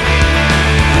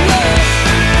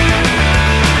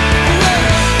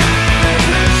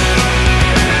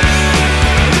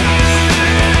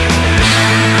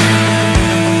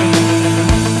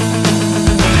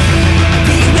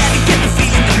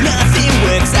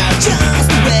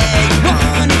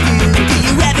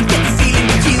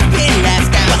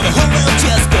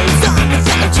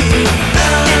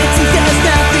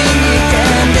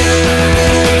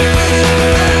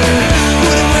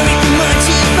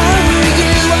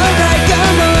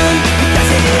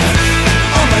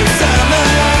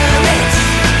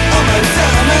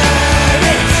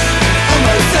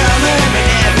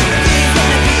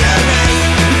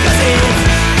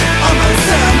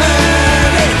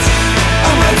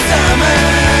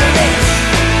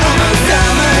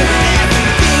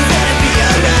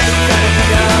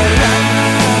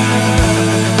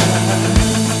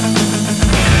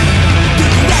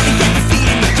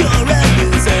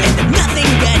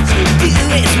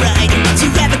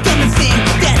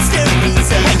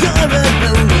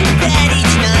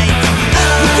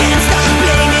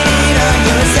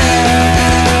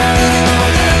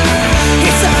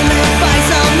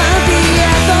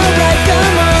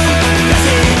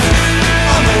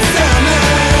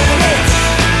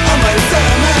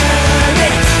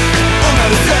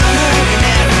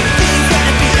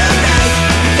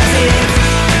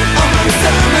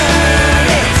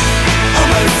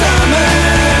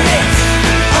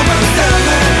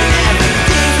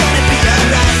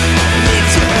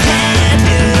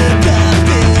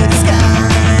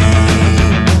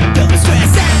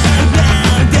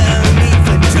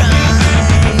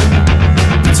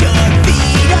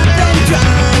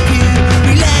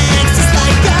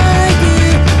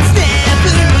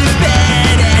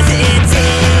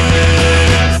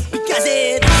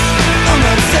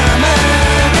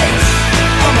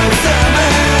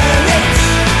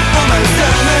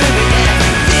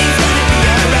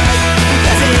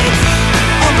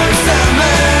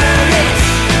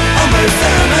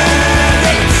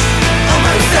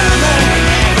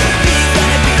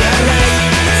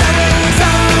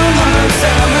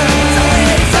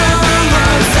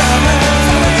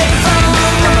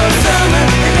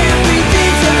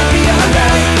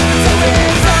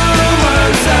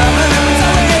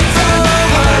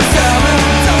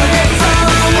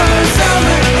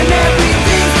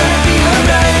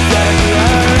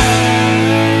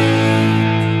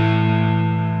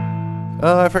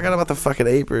 forgot about the fucking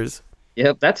Apers.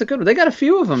 Yep, that's a good one. They got a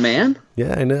few of them, man.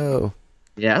 Yeah, I know.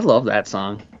 Yeah, I love that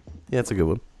song. Yeah, it's a good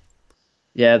one.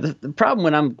 Yeah, the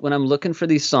problem when I'm looking for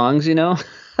these songs, you know,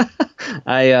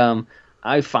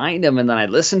 I find them and then I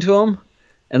listen to them,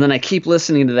 and then I keep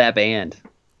listening to that band.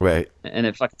 Right. And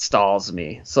it fucking stalls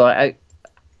me. So I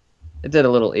did a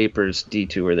little Apers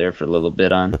detour there for a little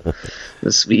bit on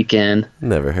this weekend.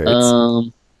 Never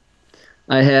hurts.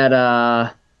 I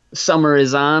had Summer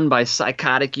Is On by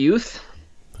Psychotic Youth.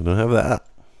 I don't have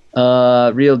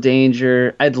that. Real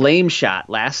Danger. I had Lame Shot,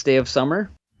 Last Day of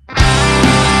Summer.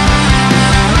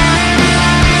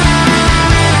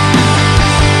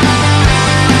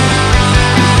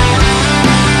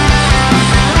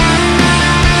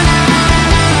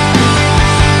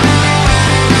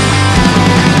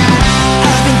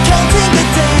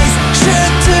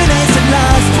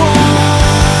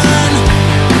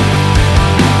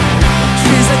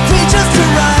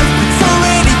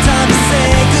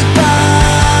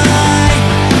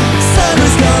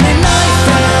 Summer's gone and I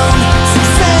found some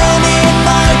sand in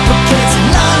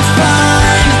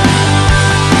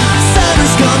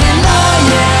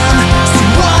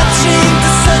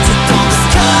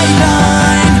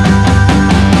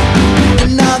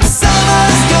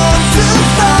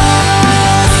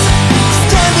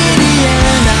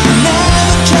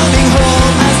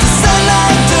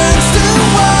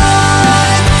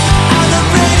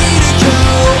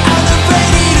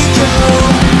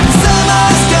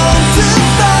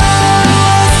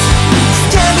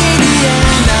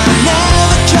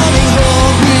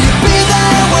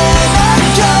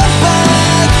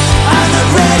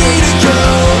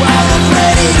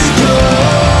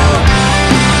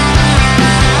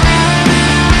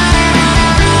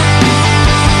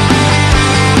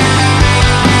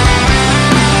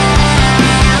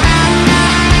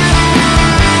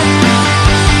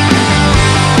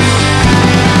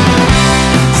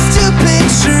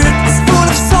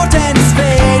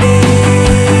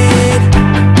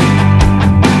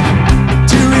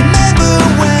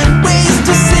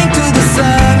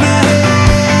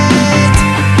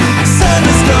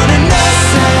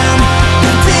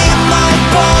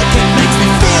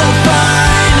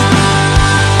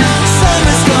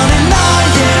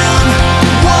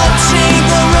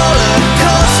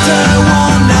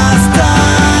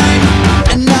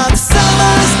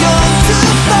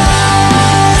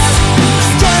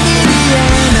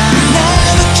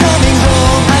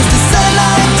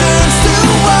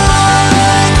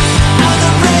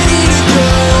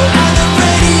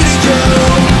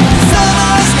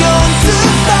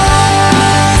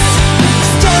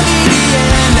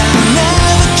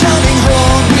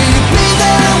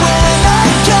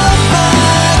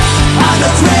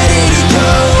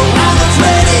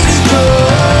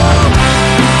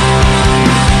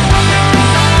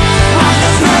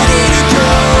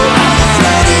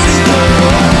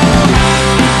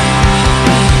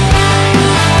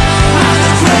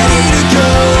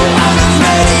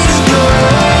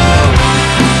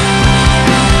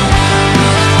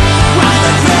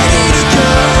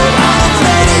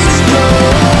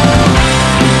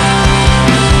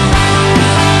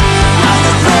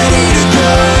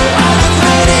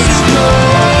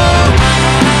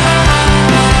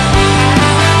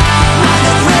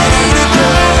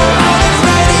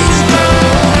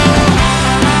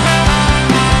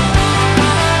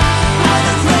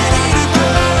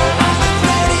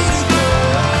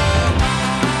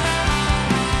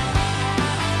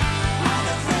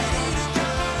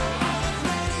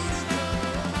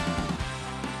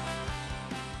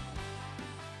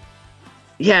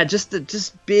yeah,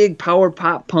 just big power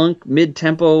pop punk mid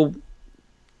tempo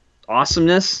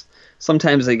awesomeness.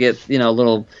 Sometimes they get, a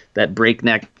little that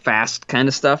breakneck fast kind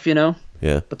of stuff,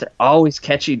 Yeah. But they're always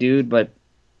catchy, dude. But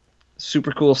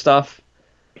super cool stuff.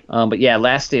 But yeah,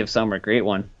 Last Day of Summer, great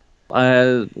one.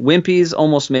 Wimpy's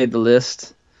almost made the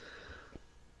list.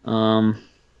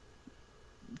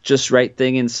 Just Right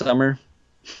Thing in Summer.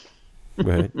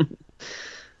 Right.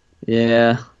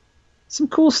 Yeah. Some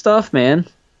cool stuff, man.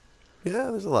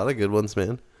 Yeah, there's a lot of good ones,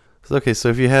 man. So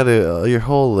if you had your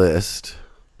whole list,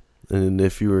 and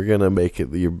if you were going to make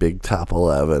it your big top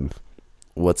 11,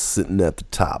 what's sitting at the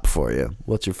top for you?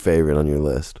 What's your favorite on your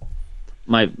list?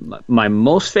 My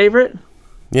most favorite?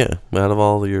 Yeah, out of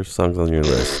all your songs on your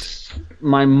list.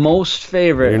 My most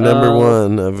favorite. Your number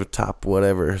one of top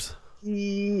whatevers.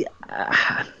 Yeah,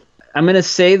 I'm going to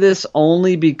say this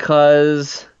only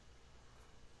because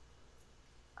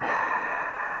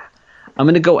I'm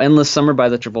going to go Endless Summer by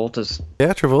the Travoltas.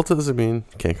 Yeah, Travoltas,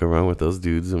 can't go wrong with those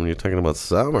dudes when you're talking about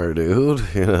summer, dude,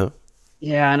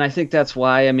 Yeah, and I think that's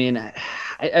why,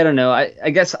 I don't know. I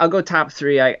guess I'll go top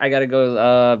 3. I gotta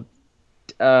go.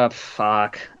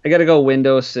 Fuck. I gotta go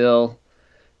Windowsill.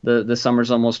 The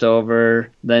summer's almost over.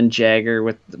 Then Jagger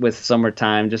with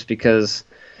Summertime, just because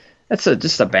that's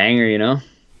just a banger, you know.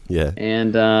 Yeah.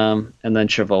 And then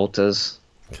Travolta's.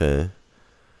 Okay.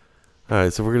 All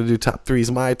right, so we're gonna do top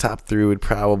 3s. My top 3 would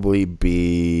probably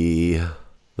be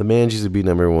The Mangies would be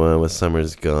number 1 with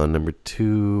Summer's Gone. Number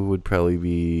 2 would probably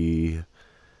be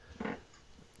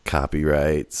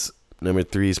Copyrights. Number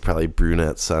 3 is probably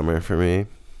Brunette Summer for me.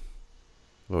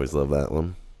 Always love that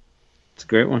one. It's a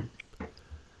great one. I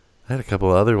had a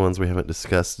couple other ones we haven't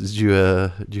discussed. Did you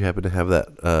happen to have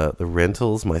that The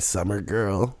Rentals, My Summer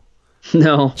Girl?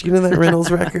 No. Did you get into that Rentals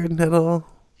record at all?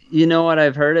 You know what?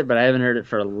 I've heard it, but I haven't heard it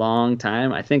for a long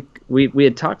time. I think we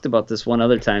had talked about this one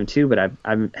other time too, but I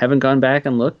haven't gone back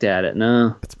and looked at it.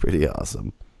 No. It's pretty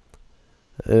awesome.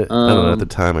 I don't know. At the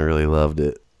time, I really loved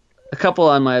it. A couple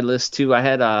on my list too. I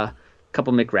had a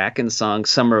couple McRacken songs,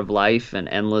 "Summer of Life" and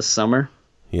 "Endless Summer."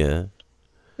 Yeah.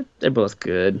 They're both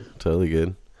good. Totally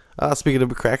good. Speaking of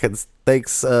McCrackens,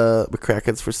 thanks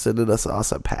McCrackens for sending us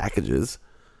awesome packages.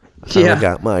 I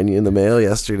got mine in the mail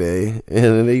yesterday,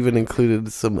 and it even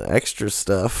included some extra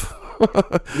stuff.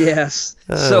 Yes.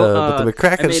 But the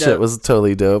McCracken shit was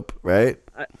totally dope, right?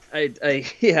 I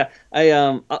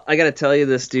gotta tell you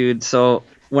this, dude. So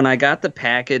when I got the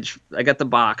package, I got the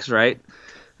box, right?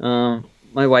 My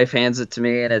wife hands it to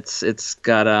me, and it's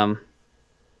got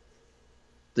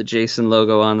the Jason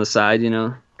logo on the side. You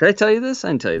know, did I tell you this? I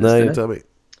didn't tell you this. No, you did I? tell me.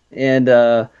 And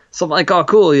so I'm like, oh,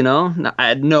 cool, you know. I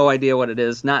had no idea what it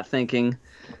is, not thinking,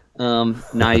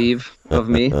 naive of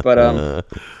me. But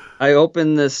I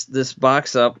opened this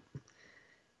box up,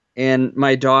 and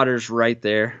my daughter's right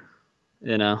there.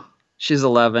 You know, she's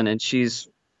 11, and she's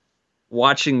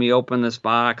watching me open this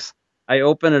box. I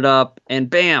open it up, and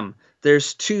bam,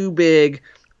 there's 2 big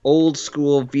old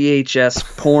school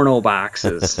VHS porno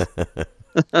boxes.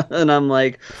 And I'm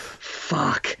like,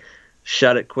 fuck.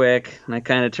 Shut it quick, and I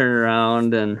kind of turn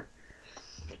around, and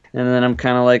then I'm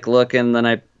kind of like looking, then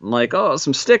I'm like, oh,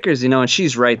 some stickers, you know, and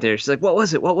she's right there. She's like, what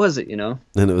was it, you know?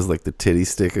 And it was like the titty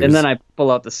stickers. And then I pull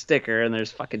out the sticker, and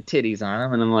there's fucking titties on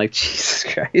them, and I'm like,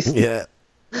 Jesus Christ. Yeah.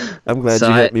 I'm glad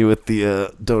you hit me with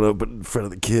the don't open in front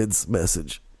of the kids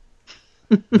message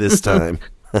this time.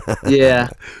 Yeah.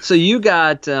 So you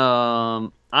got,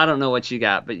 I don't know what you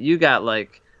got, but you got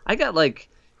I got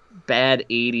bad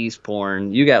 80s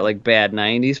porn. You got bad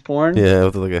 90s porn. Yeah,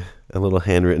 with like a little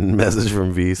handwritten message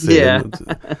from V saying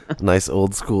nice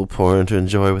old school porn to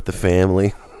enjoy with the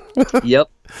family. Yep.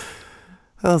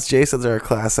 Those Jasons are a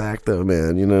class act though,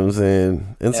 man. You know what I'm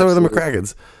saying? And so are the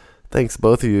McCrackens. Thanks,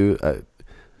 both of you.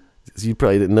 You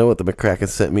probably didn't know what the McCrackens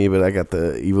sent me, but I got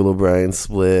the Evil O'Brien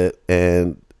split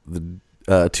and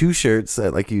the 2 shirts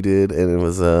that like you did, and it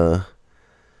was the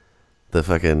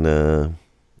fucking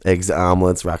Eggs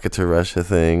Omelets Rocket to Russia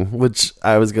thing, which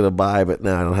I was gonna buy, but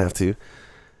now I don't have to.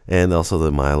 And also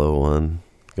the Milo one,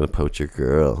 gonna poach your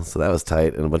girl. So that was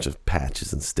tight, and a bunch of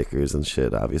patches and stickers and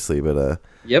shit, obviously. But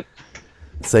yep.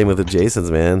 Same with the Jasons,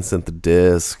 man. Sent the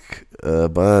disc, a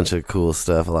bunch of cool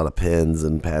stuff, a lot of pins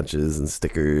and patches and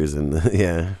stickers, and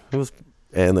yeah, it was.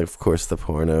 And of course the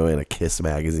porno and a Kiss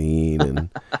magazine and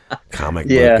comic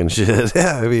book and shit.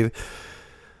 Yeah, I mean,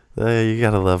 you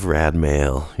gotta love rad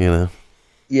mail, you know.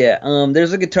 Yeah,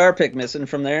 there's a guitar pick missing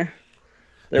from there.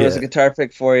 There was a guitar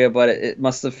pick for you, but it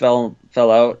must have fell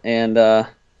out, and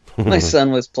my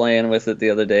son was playing with it the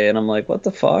other day, and I'm like, what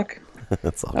the fuck?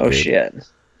 That's all oh, good. Shit.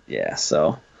 Yeah,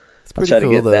 so it's pretty cool, to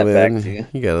get that back to you.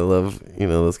 You gotta love,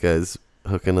 those guys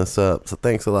hooking us up. So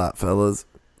thanks a lot, fellas.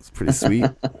 It's pretty sweet.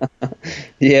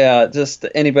 Yeah, just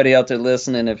anybody out there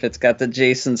listening, if it's got the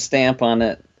Jason stamp on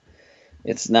it,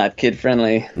 it's not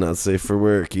kid-friendly. Not safe for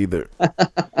work either.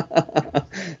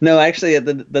 No, actually,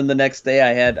 then the next day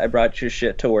I brought your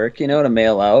shit to work, to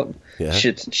mail out. Yeah.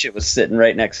 Shit was sitting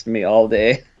right next to me all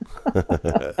day.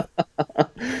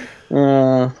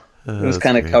 It was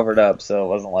kind of covered up, so it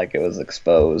wasn't like it was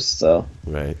exposed. So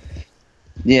right.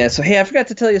 Yeah. So hey, I forgot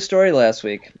to tell you a story last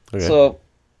week. Okay. So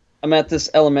I'm at this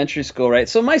elementary school, right?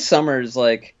 So my summer is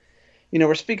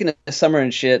we're speaking of summer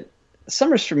and shit.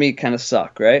 Summers for me kind of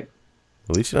suck, right?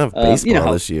 At least you don't have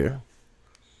baseball this year.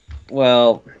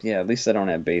 Well, yeah, at least I don't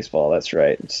have baseball. That's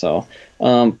right. So,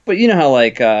 but you know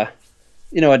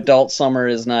how adult summer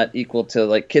is not equal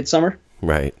to kid summer?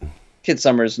 Right. Kid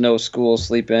summer is no school,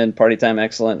 sleep in, party time,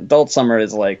 excellent. Adult summer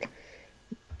is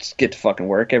just get to fucking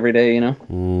work every day,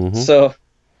 Mm-hmm. So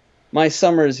my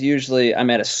summer is usually I'm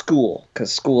at a school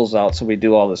because school's out, so we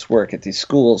do all this work at these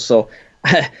schools. So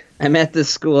I'm at this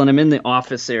school and I'm in the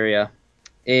office area,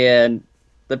 and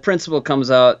the principal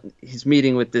comes out. He's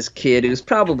meeting with this kid who's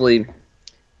probably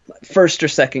first or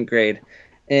second grade,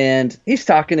 and he's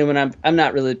talking to him, and I'm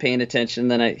not really paying attention.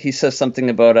 Then he says something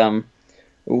about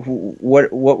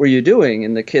what were you doing?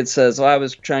 And the kid says, I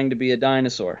was trying to be a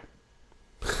dinosaur.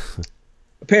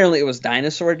 Apparently it was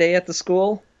dinosaur day at the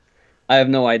school. I have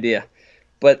no idea.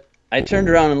 But I turned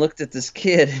around and looked at this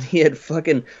kid, and he had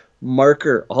fucking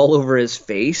marker all over his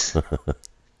face.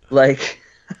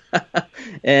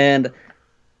 And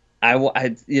I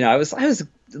was a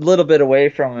little bit away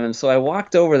from him, so I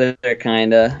walked over there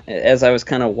kind of as I was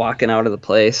kind of walking out of the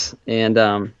place, and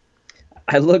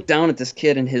I looked down at this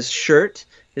kid, and his shirt,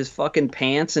 his fucking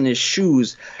pants, and his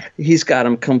shoes, he's got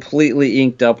them completely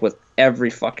inked up with every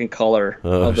fucking color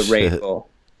of the rainbow.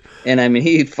 And I mean,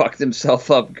 he fucked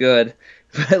himself up good.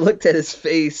 But I looked at his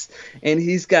face, and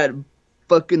he's got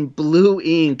fucking blue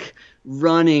ink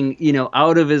running,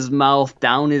 out of his mouth,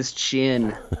 down his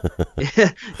chin.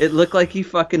 It looked like he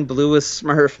fucking blew a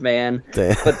Smurf, man.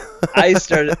 Damn. But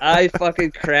I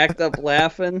fucking cracked up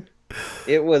laughing.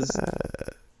 It was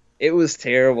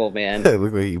terrible, man. It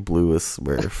looked like he blew a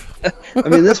Smurf. I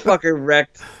mean, this fucker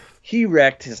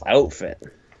wrecked his outfit.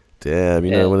 Damn,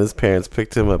 when his parents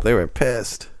picked him up, they were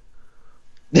pissed.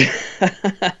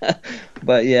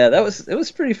 But yeah, it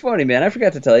was pretty funny, man. I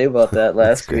forgot to tell you about that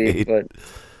last week, but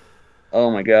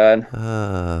oh my god.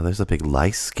 There's a big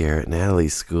lice scare at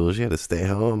Natalie's school. She had to stay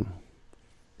home.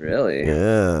 Really?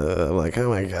 Yeah. I'm like, oh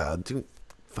my god, dude,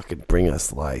 fucking bring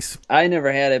us lice. I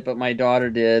never had it, but my daughter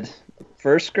did.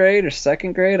 First grade or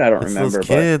second grade? I don't remember. Those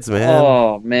kids, man.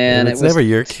 Oh man, it's never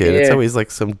your kid. It's always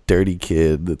like some dirty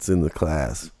kid that's in the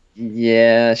class.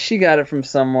 Yeah, she got it from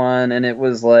someone, and it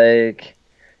was like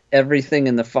everything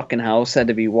in the fucking house had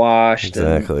to be washed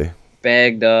and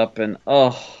bagged up, and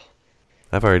I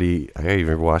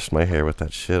even washed my hair with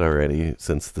that shit already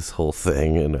since this whole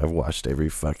thing, and I've washed every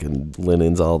fucking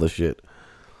linens, all the shit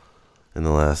in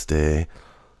the last day.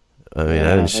 I mean,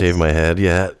 I didn't shave my head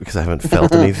yet because I haven't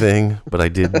felt anything, but I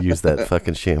did use that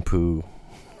fucking shampoo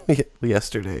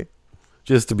yesterday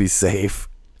just to be safe.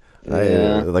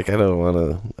 Yeah. I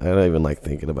don't even like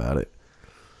thinking about it.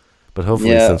 But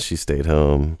hopefully, since she stayed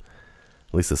home,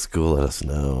 at least the school let us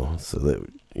know so that,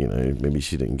 maybe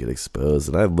she didn't get exposed.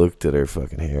 And I looked at her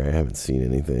fucking hair. I haven't seen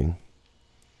anything.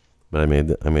 But I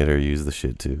made her use the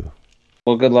shit too.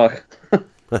 Well, good luck.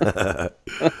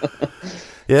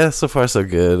 Yeah, so far so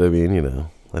good. I mean,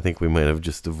 I think we might have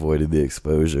just avoided the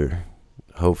exposure.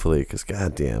 Hopefully, because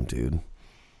goddamn, dude,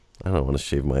 I don't want to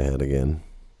shave my head again.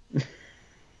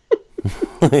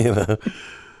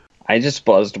 I just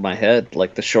buzzed my head,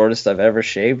 like the shortest I've ever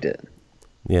shaved it.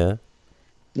 Yeah?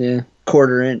 Yeah,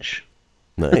 1/4 inch.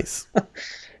 Nice.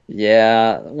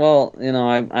 Yeah, well,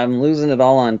 I'm losing it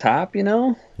all on top,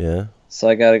 Yeah. So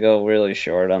I gotta go really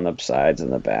short on the sides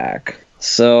and the back.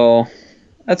 So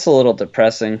that's a little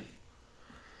depressing.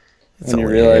 It's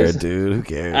only hair, dude. Who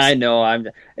cares? I know.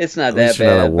 It's not that bad.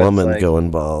 You're not a woman going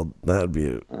bald. That would be.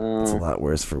 It's a lot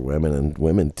worse for women, and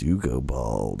women do go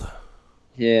bald.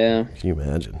 Yeah. Can you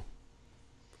imagine?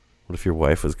 What if your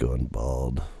wife was going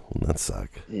bald? Wouldn't that suck?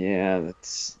 Yeah,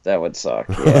 that would suck.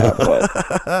 Yeah, but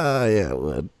yeah, it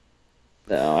would.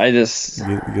 No, I just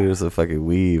get her some fucking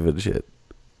weave and shit.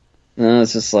 No,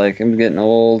 it's just like I'm getting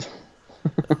old.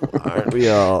 Aren't we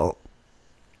all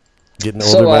getting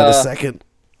older by the second?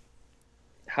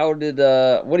 How did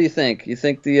what do you think? You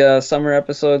think the summer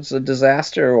episode's a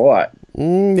disaster or what?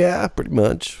 Yeah, pretty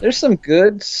much. There's some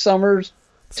good summer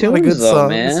tunes though,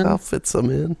 man. I'll fit some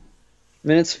in. I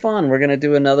mean, it's fun. We're gonna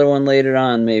do another one later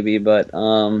on, maybe, but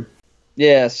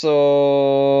yeah.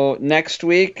 So next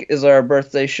week is our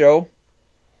birthday show.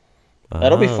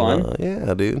 That'll be fun.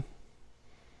 Yeah, dude.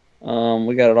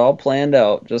 We got it all planned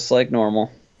out, just like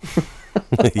normal.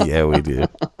 Yeah, we do.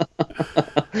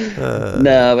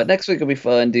 No, but next week will be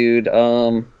fun, dude.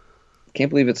 Can't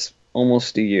believe it's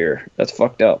almost a year. That's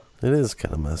fucked up. It is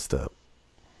kind of messed up.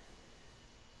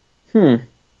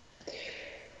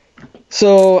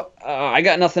 So, I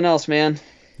got nothing else, man.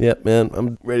 Yep, man.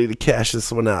 I'm ready to cash this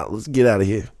one out. Let's get out of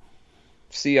here.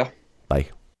 See ya. Bye.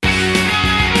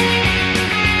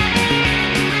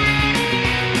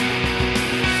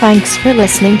 Thanks for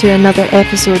listening to another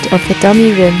episode of The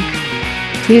Dummy Room.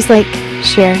 Please like,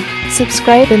 share,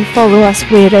 subscribe and follow us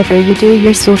wherever you do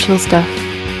your social stuff.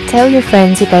 Tell your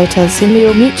friends about us and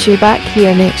we'll meet you back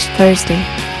here next Thursday.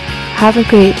 Have a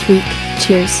great week.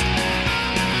 Cheers.